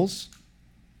 10 bulls.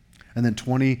 And then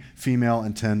 20 female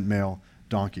and 10 male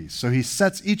donkeys. So he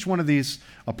sets each one of these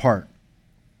apart.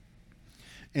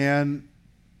 And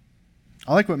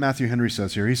I like what Matthew Henry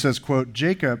says here. He says, quote,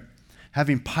 Jacob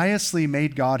having piously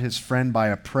made God his friend by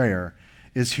a prayer,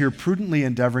 is here prudently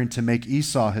endeavoring to make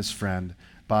Esau his friend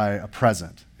by a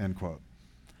present, end quote.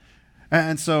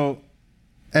 And so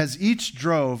as each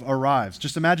drove arrives,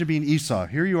 just imagine being Esau.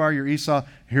 Here you are, you're Esau.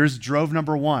 Here's drove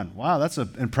number 1. Wow, that's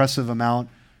an impressive amount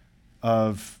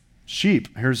of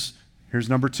sheep. Here's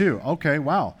number 2. Okay,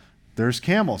 wow, there's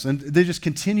camels. And they just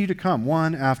continue to come,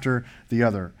 one after the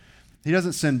other. He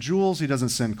doesn't send jewels, he doesn't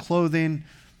send clothing,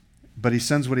 but he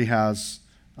sends what he has,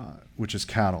 which is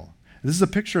cattle. This is a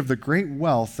picture of the great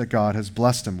wealth that God has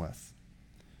blessed him with.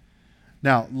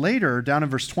 Now, later, down in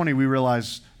verse 20, we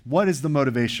realize what is the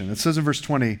motivation. It says in verse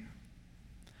 20,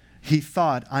 he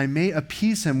thought, I may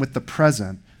appease him with the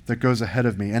present that goes ahead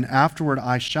of me, and afterward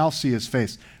I shall see his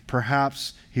face.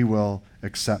 Perhaps he will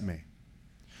accept me.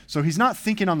 So he's not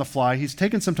thinking on the fly. He's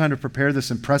taken some time to prepare this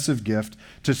impressive gift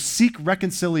to seek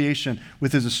reconciliation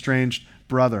with his estranged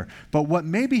brother. But what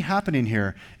may be happening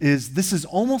here is this is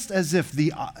almost as if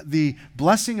the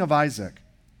blessing of Isaac,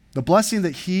 the blessing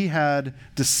that he had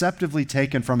deceptively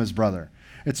taken from his brother,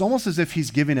 it's almost as if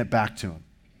he's giving it back to him.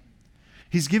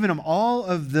 He's given him all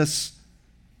of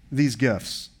these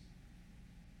gifts.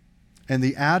 And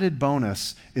the added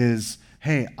bonus is,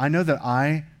 hey, I know that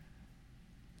I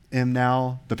am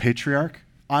now the patriarch.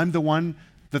 I'm the one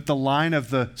that the line of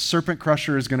the serpent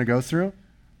crusher is going to go through.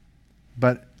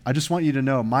 But I just want you to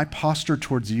know my posture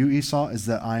towards you, Esau, is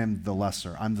that I am the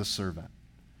lesser. I'm the servant.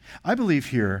 I believe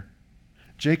here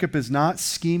Jacob is not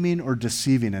scheming or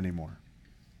deceiving anymore.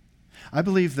 I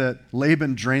believe that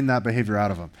Laban drained that behavior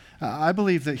out of him. I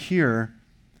believe that here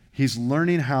he's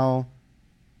learning how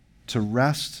to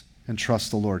rest and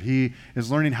trust the Lord. He is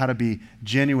learning how to be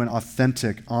genuine,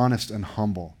 authentic, honest, and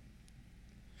humble.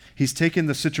 He's taken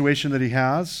the situation that he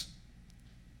has,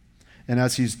 and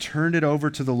as he's turned it over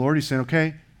to the Lord, he's saying,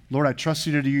 okay, Lord, I trust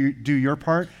you to do your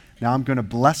part. Now I'm going to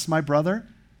bless my brother,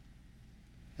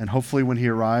 and hopefully when he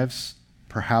arrives,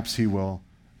 perhaps he will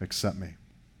accept me.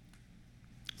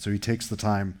 So he takes the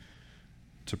time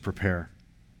to prepare.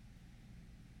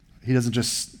 He doesn't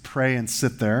just pray and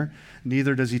sit there.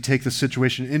 Neither does he take the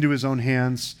situation into his own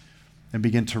hands and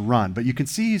begin to run. But you can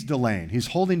see he's delaying. He's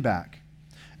holding back.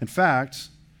 In fact,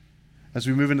 as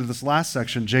we move into this last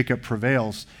section, Jacob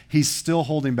prevails. He's still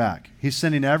holding back. He's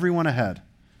sending everyone ahead.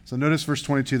 So notice verse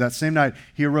 22. That same night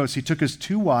he arose. He took his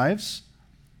 2 wives,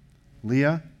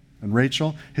 Leah and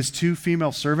Rachel, his 2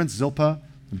 female servants, Zilpah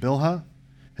and Bilhah,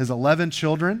 his 11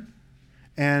 children,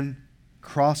 and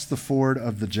crossed the ford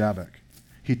of the Jabbok.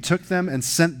 He took them and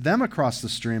sent them across the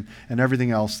stream and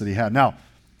everything else that he had. Now,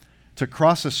 to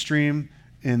cross a stream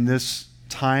in this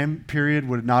time period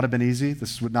would not have been easy.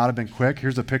 This would not have been quick.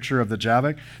 Here's a picture of the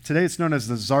Jabbok. Today it's known as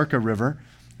the Zarqa River.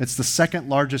 It's the second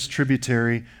largest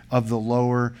tributary of the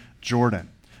lower Jordan.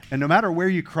 And no matter where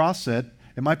you cross it,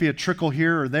 it might be a trickle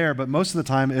here or there, but most of the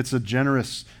time it's a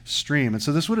generous stream. And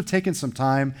so this would have taken some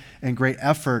time and great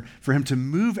effort for him to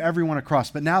move everyone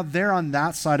across. But now they're on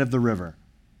that side of the river.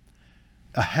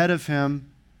 Ahead of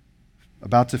him,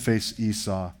 about to face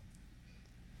Esau.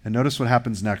 And notice what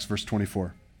happens next, verse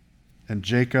 24. And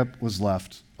Jacob was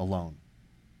left alone.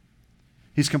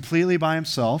 He's completely by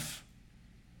himself.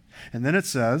 And then it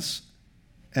says,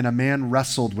 and a man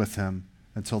wrestled with him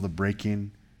until the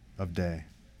breaking of day.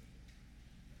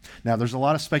 Now, there's a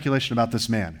lot of speculation about this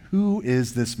man. Who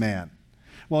is this man?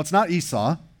 Well, it's not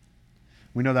Esau.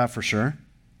 We know that for sure.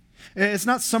 It's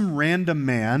not some random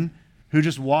man who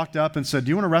just walked up and said, do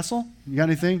you want to wrestle? You got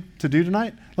anything to do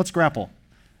tonight? Let's grapple.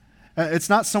 It's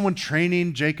not someone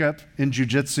training Jacob in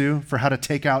jiu-jitsu for how to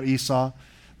take out Esau.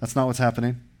 That's not what's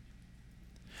happening.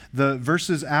 The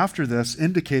verses after this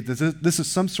indicate that this is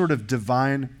some sort of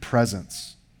divine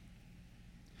presence.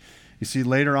 You see,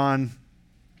 later on,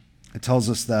 it tells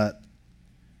us that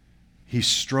he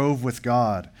strove with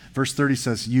God. Verse 30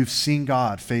 says, you've seen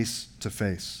God face to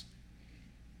face.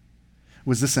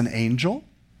 Was this an angel?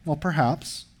 Well,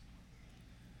 perhaps.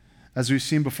 As we've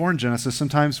seen before in Genesis,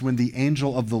 sometimes when the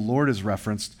angel of the Lord is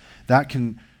referenced, that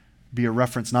can be a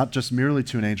reference not just merely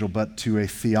to an angel, but to a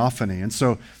theophany. And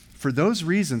so, for those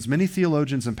reasons, many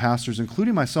theologians and pastors,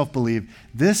 including myself, believe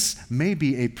this may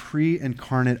be a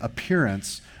pre-incarnate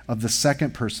appearance of the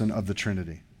second person of the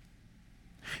Trinity.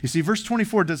 You see, verse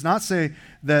 24 does not say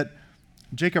that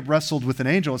Jacob wrestled with an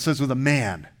angel. It says with a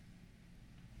man.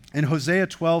 In Hosea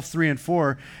 12, 3 and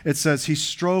 4, it says he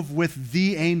strove with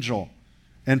the angel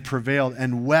and prevailed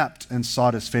and wept and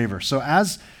sought his favor. So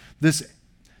as this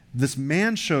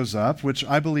man shows up, which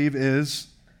I believe is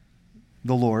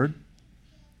the Lord,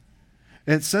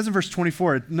 it says in verse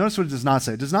 24, notice what it does not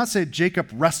say. It does not say Jacob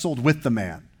wrestled with the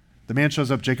man. The man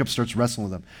shows up, Jacob starts wrestling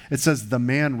with him. It says the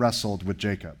man wrestled with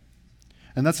Jacob.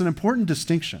 And that's an important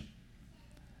distinction.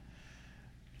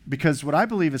 Because what I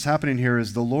believe is happening here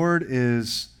is the Lord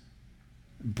is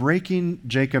breaking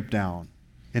Jacob down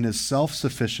in his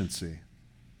self-sufficiency,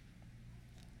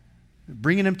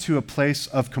 bringing him to a place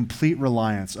of complete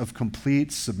reliance, of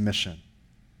complete submission.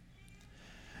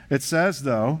 It says,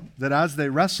 though, that as they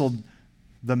wrestled,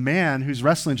 the man who's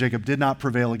wrestling Jacob did not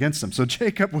prevail against him. So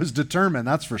Jacob was determined,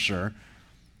 that's for sure.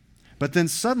 But then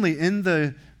suddenly in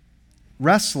the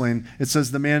wrestling, it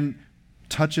says the man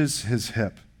touches his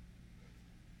hip.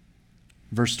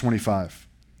 Verse 25.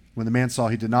 When the man saw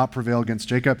he did not prevail against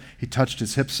Jacob, he touched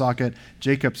his hip socket.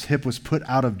 Jacob's hip was put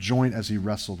out of joint as he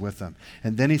wrestled with him.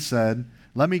 And then he said,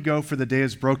 "Let me go, for the day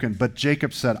is broken." But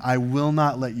Jacob said, "I will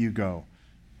not let you go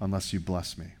unless you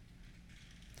bless me."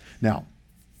 Now,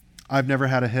 I've never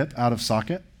had a hip out of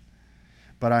socket,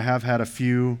 but I have had a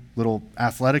few little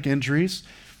athletic injuries.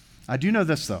 I do know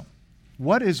this, though.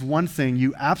 What is one thing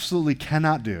you absolutely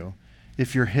cannot do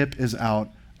if your hip is out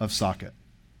of socket?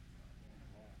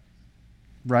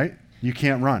 Right? You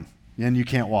can't run and you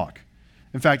can't walk.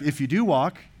 In fact, if you do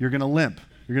walk, you're going to limp.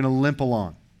 You're going to limp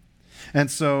along. And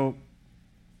so,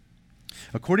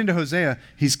 according to Hosea,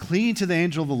 he's clinging to the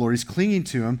angel of the Lord. He's clinging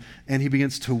to him, and he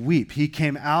begins to weep. He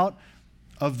came out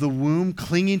of the womb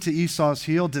clinging to Esau's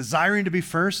heel, desiring to be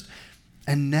first,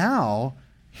 and now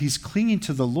he's clinging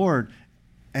to the Lord,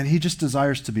 and he just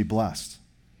desires to be blessed.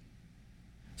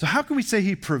 So how can we say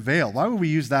he prevailed? Why would we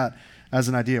use that as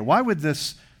an idea? Why would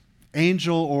this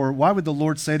angel, or why would the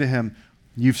Lord say to him,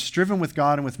 "You've striven with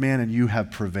God and with man, and you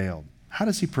have prevailed"? How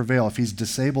does he prevail if he's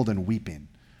disabled and weeping,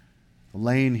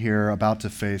 laying here about to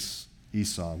face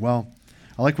Esau? Well,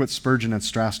 I like what Spurgeon and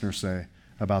Strassner say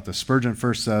about this. Spurgeon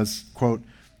first says, quote,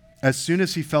 "As soon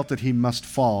as he felt that he must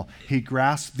fall, he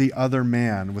grasped the other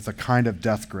man with a kind of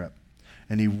death grip,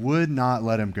 and he would not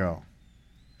let him go.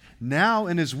 Now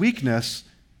in his weakness,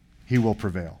 he will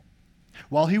prevail.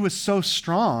 While he was so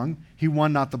strong, he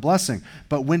won not the blessing.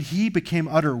 But when he became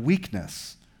utter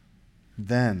weakness,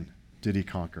 then did he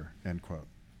conquer," end quote.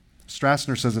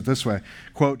 Strassner says it this way,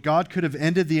 quote, "God could have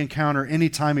ended the encounter any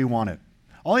time he wanted.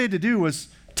 All he had to do was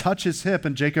touch his hip,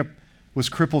 and Jacob was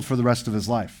crippled for the rest of his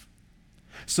life.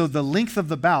 So the length of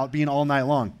the bout, being all night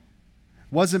long,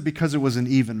 wasn't because it was an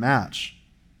even match.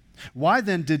 Why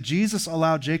then did Jesus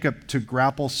allow Jacob to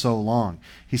grapple so long?"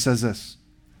 He says this,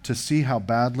 "To see how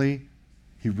badly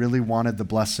he really wanted the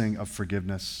blessing of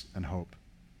forgiveness and hope.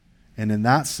 And in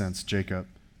that sense, Jacob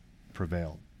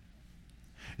prevailed."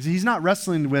 You see, he's not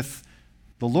wrestling with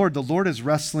the Lord. The Lord is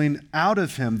wrestling out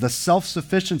of him the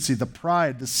self-sufficiency, the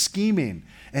pride, the scheming,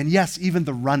 and yes, even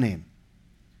the running.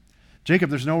 Jacob,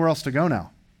 there's nowhere else to go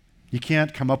now. You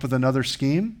can't come up with another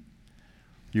scheme.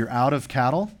 You're out of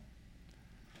cattle.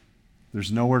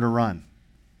 There's nowhere to run.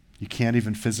 You can't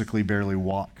even physically barely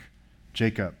walk.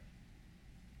 Jacob,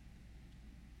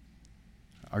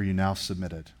 are you now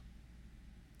submitted?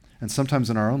 And sometimes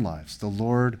in our own lives, the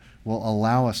Lord will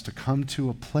allow us to come to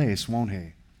a place, won't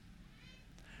he,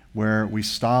 where we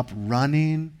stop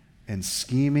running and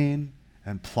scheming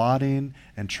and plotting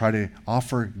and try to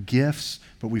offer gifts,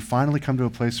 but we finally come to a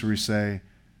place where we say,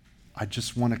 "I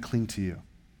just want to cling to you.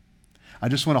 I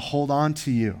just want to hold on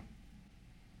to you.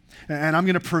 And I'm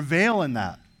going to prevail in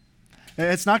that."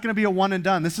 It's not going to be a one and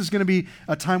done. This is going to be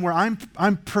a time where I'm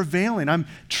prevailing. I'm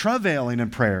travailing in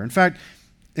prayer. In fact,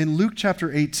 in Luke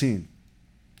chapter 18,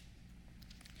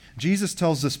 Jesus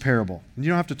tells this parable. And you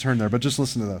don't have to turn there, but just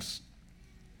listen to this.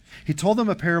 He told them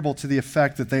a parable to the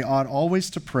effect that they ought always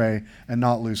to pray and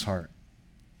not lose heart.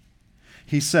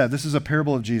 He said, this is a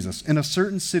parable of Jesus, "In a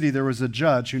certain city there was a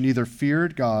judge who neither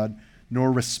feared God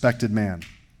nor respected man.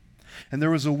 And there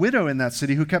was a widow in that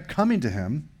city who kept coming to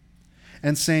him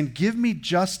and saying, 'Give me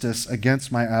justice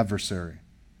against my adversary.'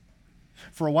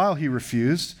 For a while he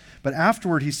refused, but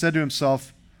afterward he said to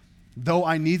himself, 'Though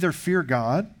I neither fear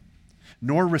God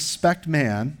nor respect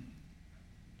man,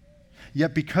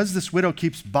 yet because this widow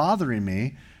keeps bothering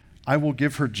me, I will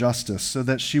give her justice so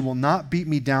that she will not beat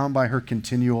me down by her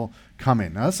continual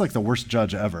coming.'" Now that's like the worst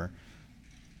judge ever.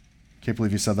 Can't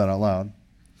believe he said that out loud.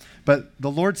 But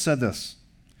the Lord said this,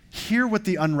 "Hear what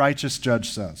the unrighteous judge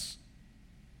says.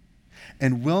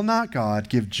 And will not God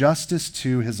give justice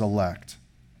to his elect,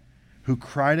 who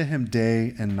cry to him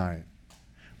day and night?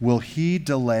 Will he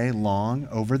delay long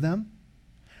over them?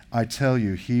 I tell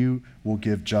you, he will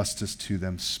give justice to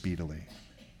them speedily.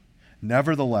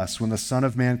 Nevertheless, when the Son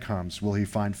of Man comes, will he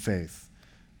find faith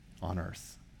on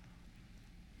earth?"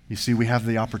 You see, we have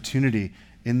the opportunity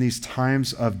in these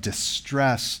times of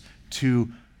distress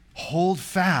to hold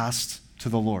fast to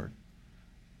the Lord.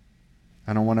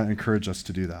 And I want to encourage us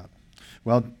to do that.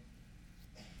 Well,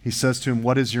 He says to him,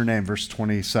 "What is your name?" Verse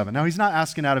 27. Now, he's not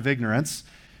asking out of ignorance,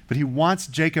 but he wants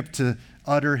Jacob to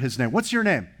utter his name. "What's your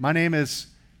name?" "My name is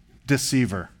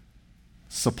Deceiver,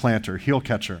 Supplanter, Heel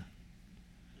Catcher."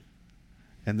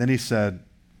 And then he said,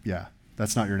 "Yeah,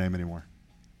 that's not your name anymore.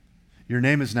 Your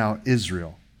name is now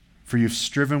Israel, for you've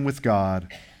striven with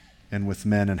God and with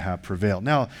men and have prevailed."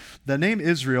 Now, the name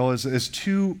Israel it's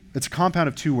a compound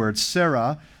of two words.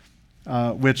 Sarah,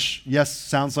 which, yes,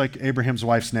 sounds like Abraham's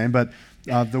wife's name, but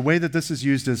the way that this is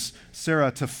used is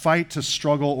Sarah, to fight, to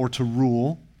struggle, or to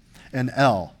rule, and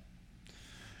El.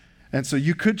 And so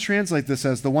you could translate this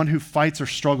as the one who fights or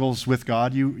struggles with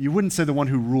God. You wouldn't say the one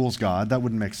who rules God. That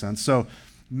wouldn't make sense. So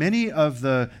many of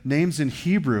the names in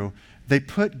Hebrew, they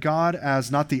put God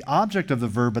as not the object of the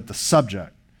verb, but the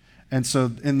subject. And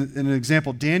so in an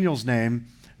example, Daniel's name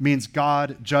means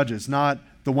God judges, not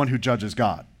the one who judges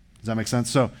God. Does that make sense?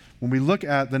 So when we look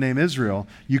at the name Israel,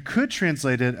 you could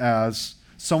translate it as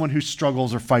someone who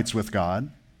struggles or fights with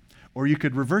God, or you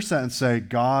could reverse that and say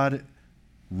God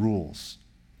rules.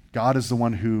 God is the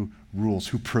one who rules,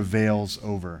 who prevails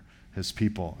over his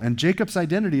people. And Jacob's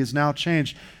identity is now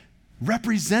changed,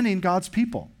 representing God's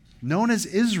people, known as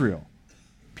Israel.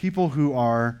 People who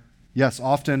are, yes,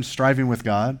 often striving with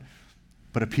God,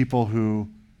 but a people who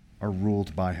are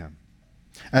ruled by him.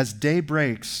 As day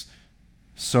breaks,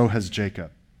 so has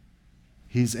Jacob.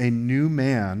 He's a new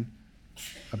man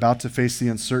about to face the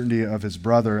uncertainty of his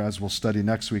brother, as we'll study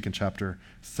next week in chapter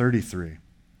 33.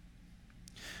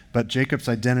 But Jacob's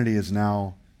identity is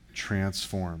now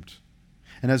transformed.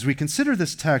 And as we consider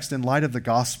this text in light of the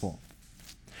gospel,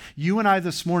 you and I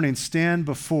this morning stand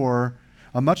before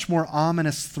a much more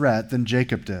ominous threat than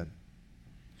Jacob did.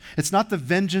 It's not the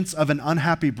vengeance of an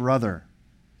unhappy brother,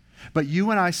 but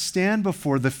you and I stand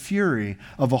before the fury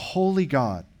of a holy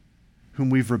God whom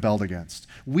we've rebelled against.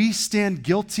 We stand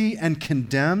guilty and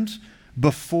condemned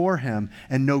before him,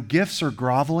 and no gifts or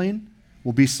groveling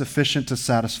will be sufficient to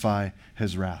satisfy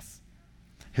his wrath.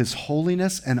 His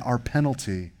holiness and our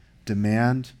penalty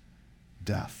demand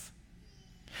death.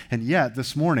 And yet,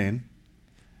 this morning,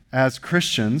 as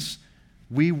Christians,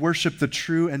 we worship the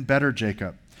true and better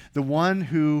Jacob, the one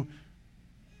who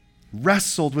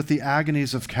wrestled with the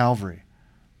agonies of Calvary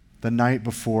the night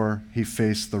before he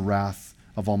faced the wrath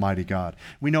of Almighty God.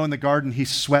 We know in the garden he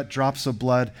sweat drops of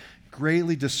blood,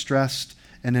 greatly distressed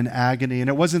and in agony. And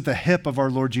it wasn't the hip of our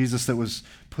Lord Jesus that was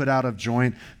put out of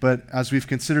joint, but as we've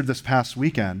considered this past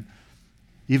weekend,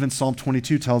 even Psalm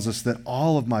 22 tells us that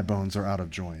all of my bones are out of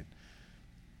joint.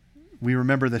 We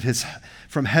remember that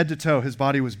from head to toe, his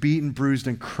body was beaten, bruised,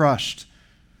 and crushed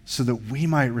so that we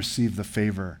might receive the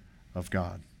favor of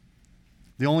God.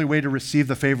 The only way to receive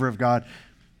the favor of God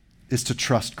is to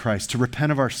trust Christ, to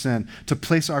repent of our sin, to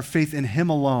place our faith in him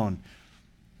alone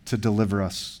to deliver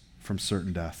us from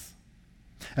certain death.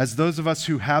 As those of us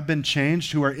who have been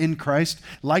changed, who are in Christ,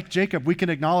 like Jacob, we can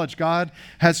acknowledge God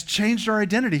has changed our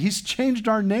identity. He's changed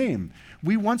our name.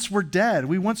 We once were dead.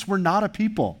 We once were not a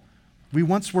people. We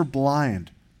once were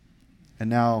blind. And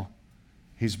now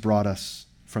he's brought us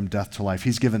from death to life.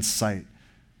 He's given sight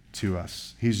to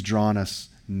us. He's drawn us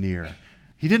near.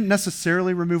 He didn't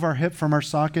necessarily remove our hip from our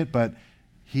socket, but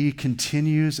he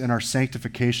continues in our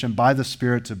sanctification by the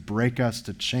Spirit to break us,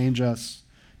 to change us,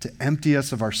 to empty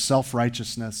us of our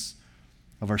self-righteousness,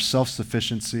 of our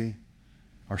self-sufficiency,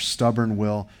 our stubborn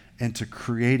will, and to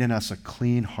create in us a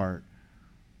clean heart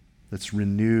that's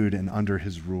renewed and under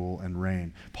his rule and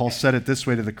reign. Paul said it this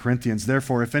way to the Corinthians,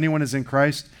 "Therefore, if anyone is in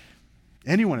Christ,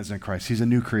 he's a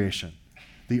new creation.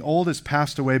 The old has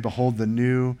passed away, behold, the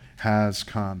new has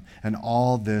come. And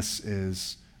all this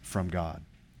is from God."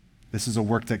 This is a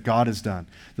work that God has done.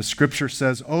 The scripture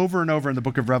says over and over in the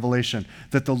book of Revelation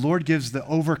that the Lord gives the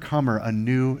overcomer a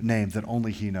new name that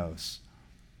only he knows.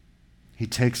 He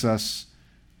takes us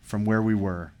from where we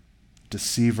were,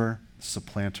 deceiver,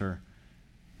 supplanter,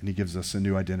 and he gives us a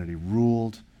new identity,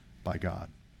 ruled by God.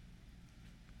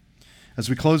 As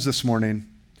we close this morning,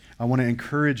 I want to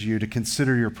encourage you to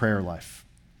consider your prayer life.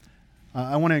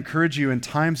 I want to encourage you in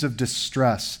times of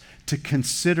distress to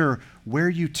consider where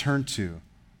you turn to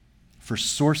for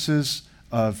sources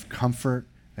of comfort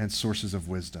and sources of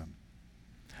wisdom.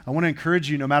 I want to encourage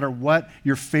you, no matter what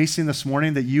you're facing this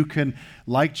morning, that you can,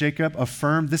 like Jacob,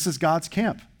 affirm this is God's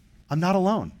camp. I'm not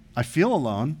alone. I feel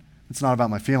alone. It's not about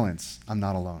my feelings. I'm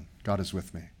not alone. God is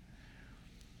with me.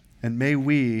 And may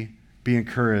we be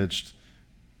encouraged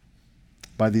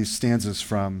by these stanzas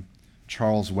from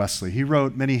Charles Wesley. He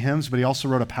wrote many hymns, but he also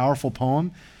wrote a powerful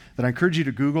poem that I encourage you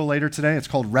to Google later today. It's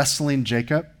called Wrestling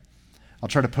Jacob. I'll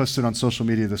try to post it on social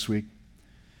media this week.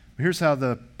 Here's how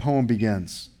the poem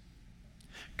begins.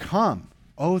 "Come,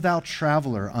 O thou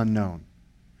traveler unknown,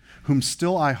 whom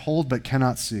still I hold but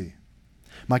cannot see.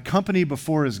 My company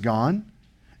before is gone,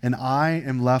 and I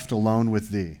am left alone with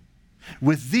thee.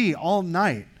 With thee all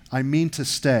night I mean to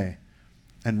stay,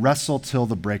 and wrestle till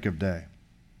the break of day.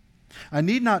 I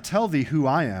need not tell thee who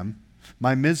I am,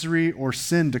 my misery or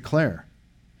sin declare.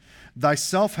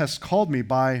 Thyself hast called me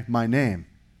by my name.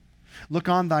 Look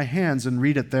on thy hands and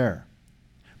read it there.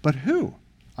 But who,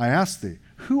 I ask thee,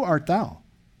 who art thou?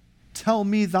 Tell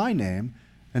me thy name,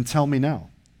 and tell me now.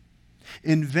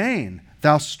 In vain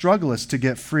thou strugglest to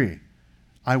get free.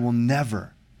 I will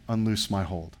never unloose my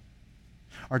hold.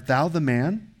 Art thou the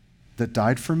man that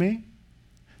died for me?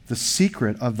 The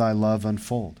secret of thy love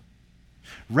unfold.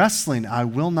 Wrestling I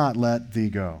will not let thee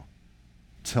go,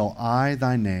 till I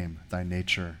thy name, thy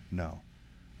nature know.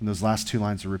 And those last two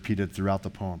lines are repeated throughout the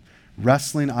poem.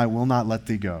 Wrestling I will not let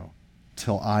thee go,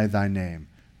 till I thy name,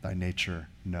 thy nature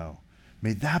know.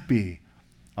 May that be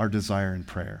our desire in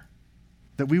prayer,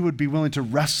 that we would be willing to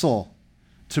wrestle,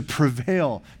 to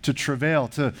prevail, to travail,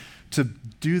 to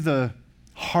do the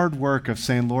hard work of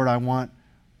saying, Lord, I want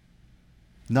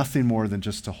nothing more than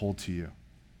just to hold to you.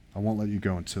 I won't let you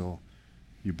go until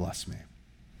you bless me.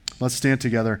 Let's stand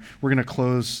together. We're going to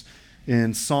close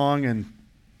in song and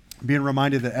being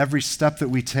reminded that every step that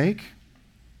we take,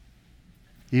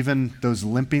 even those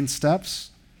limping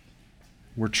steps,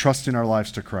 we're trusting our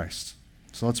lives to Christ.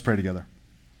 So let's pray together.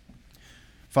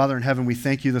 Father in heaven, we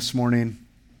thank you this morning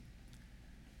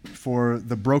for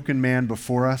the broken man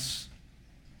before us,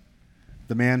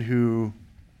 the man who,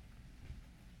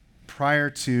 prior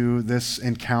to this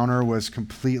encounter, was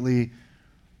completely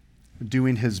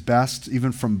doing his best,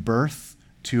 even from birth,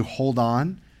 to hold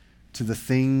on to the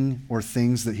thing or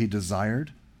things that he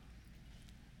desired,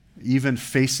 even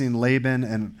facing Laban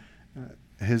and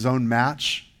his own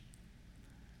match,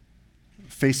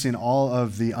 facing all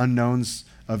of the unknowns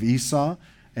of Esau,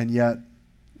 and yet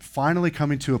finally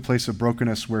coming to a place of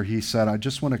brokenness where he said, I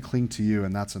just want to cling to you,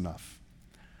 and that's enough.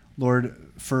 Lord,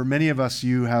 for many of us,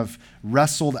 you have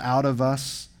wrestled out of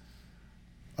us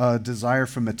a desire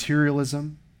for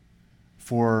materialism,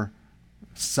 for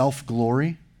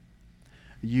self-glory.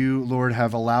 You, Lord,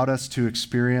 have allowed us to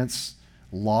experience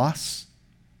loss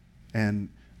and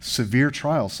severe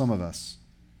trials, some of us.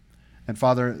 And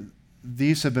Father,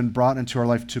 these have been brought into our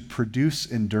life to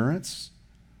produce endurance,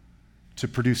 to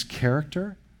produce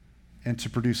character, and to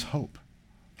produce hope.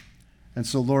 And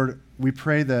so, Lord, we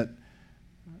pray that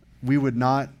we would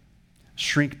not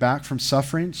shrink back from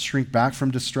suffering, shrink back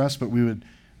from distress, but we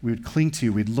would cling to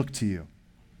you, we'd look to you.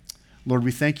 Lord,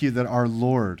 we thank you that our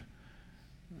Lord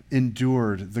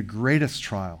endured the greatest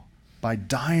trial by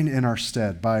dying in our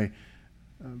stead, by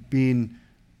being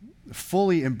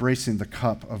fully embracing the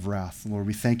cup of wrath. Lord,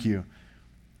 we thank you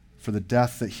for the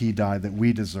death that he died that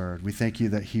we deserved. We thank you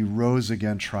that he rose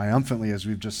again triumphantly, as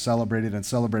we've just celebrated and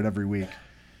celebrate every week.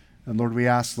 And Lord, we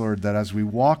ask, Lord, that as we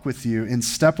walk with you in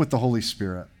step with the Holy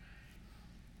Spirit,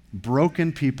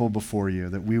 broken people before you,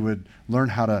 that we would learn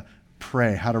how to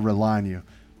pray, how to rely on you,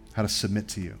 how to submit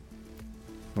to you.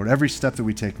 Lord, every step that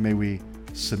we take, may we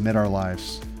submit our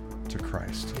lives to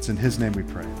Christ. It's in his name we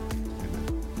pray.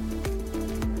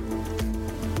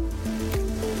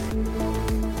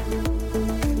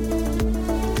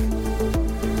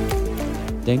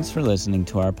 Thanks for listening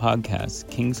to our podcast.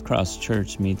 King's Cross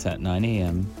Church meets at 9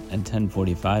 a.m. and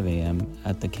 10:45 a.m.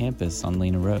 at the campus on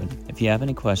Lena Road. If you have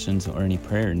any questions or any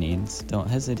prayer needs, don't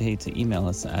hesitate to email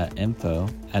us at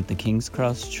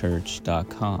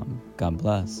info@thekingscrosschurch.com. God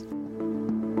bless.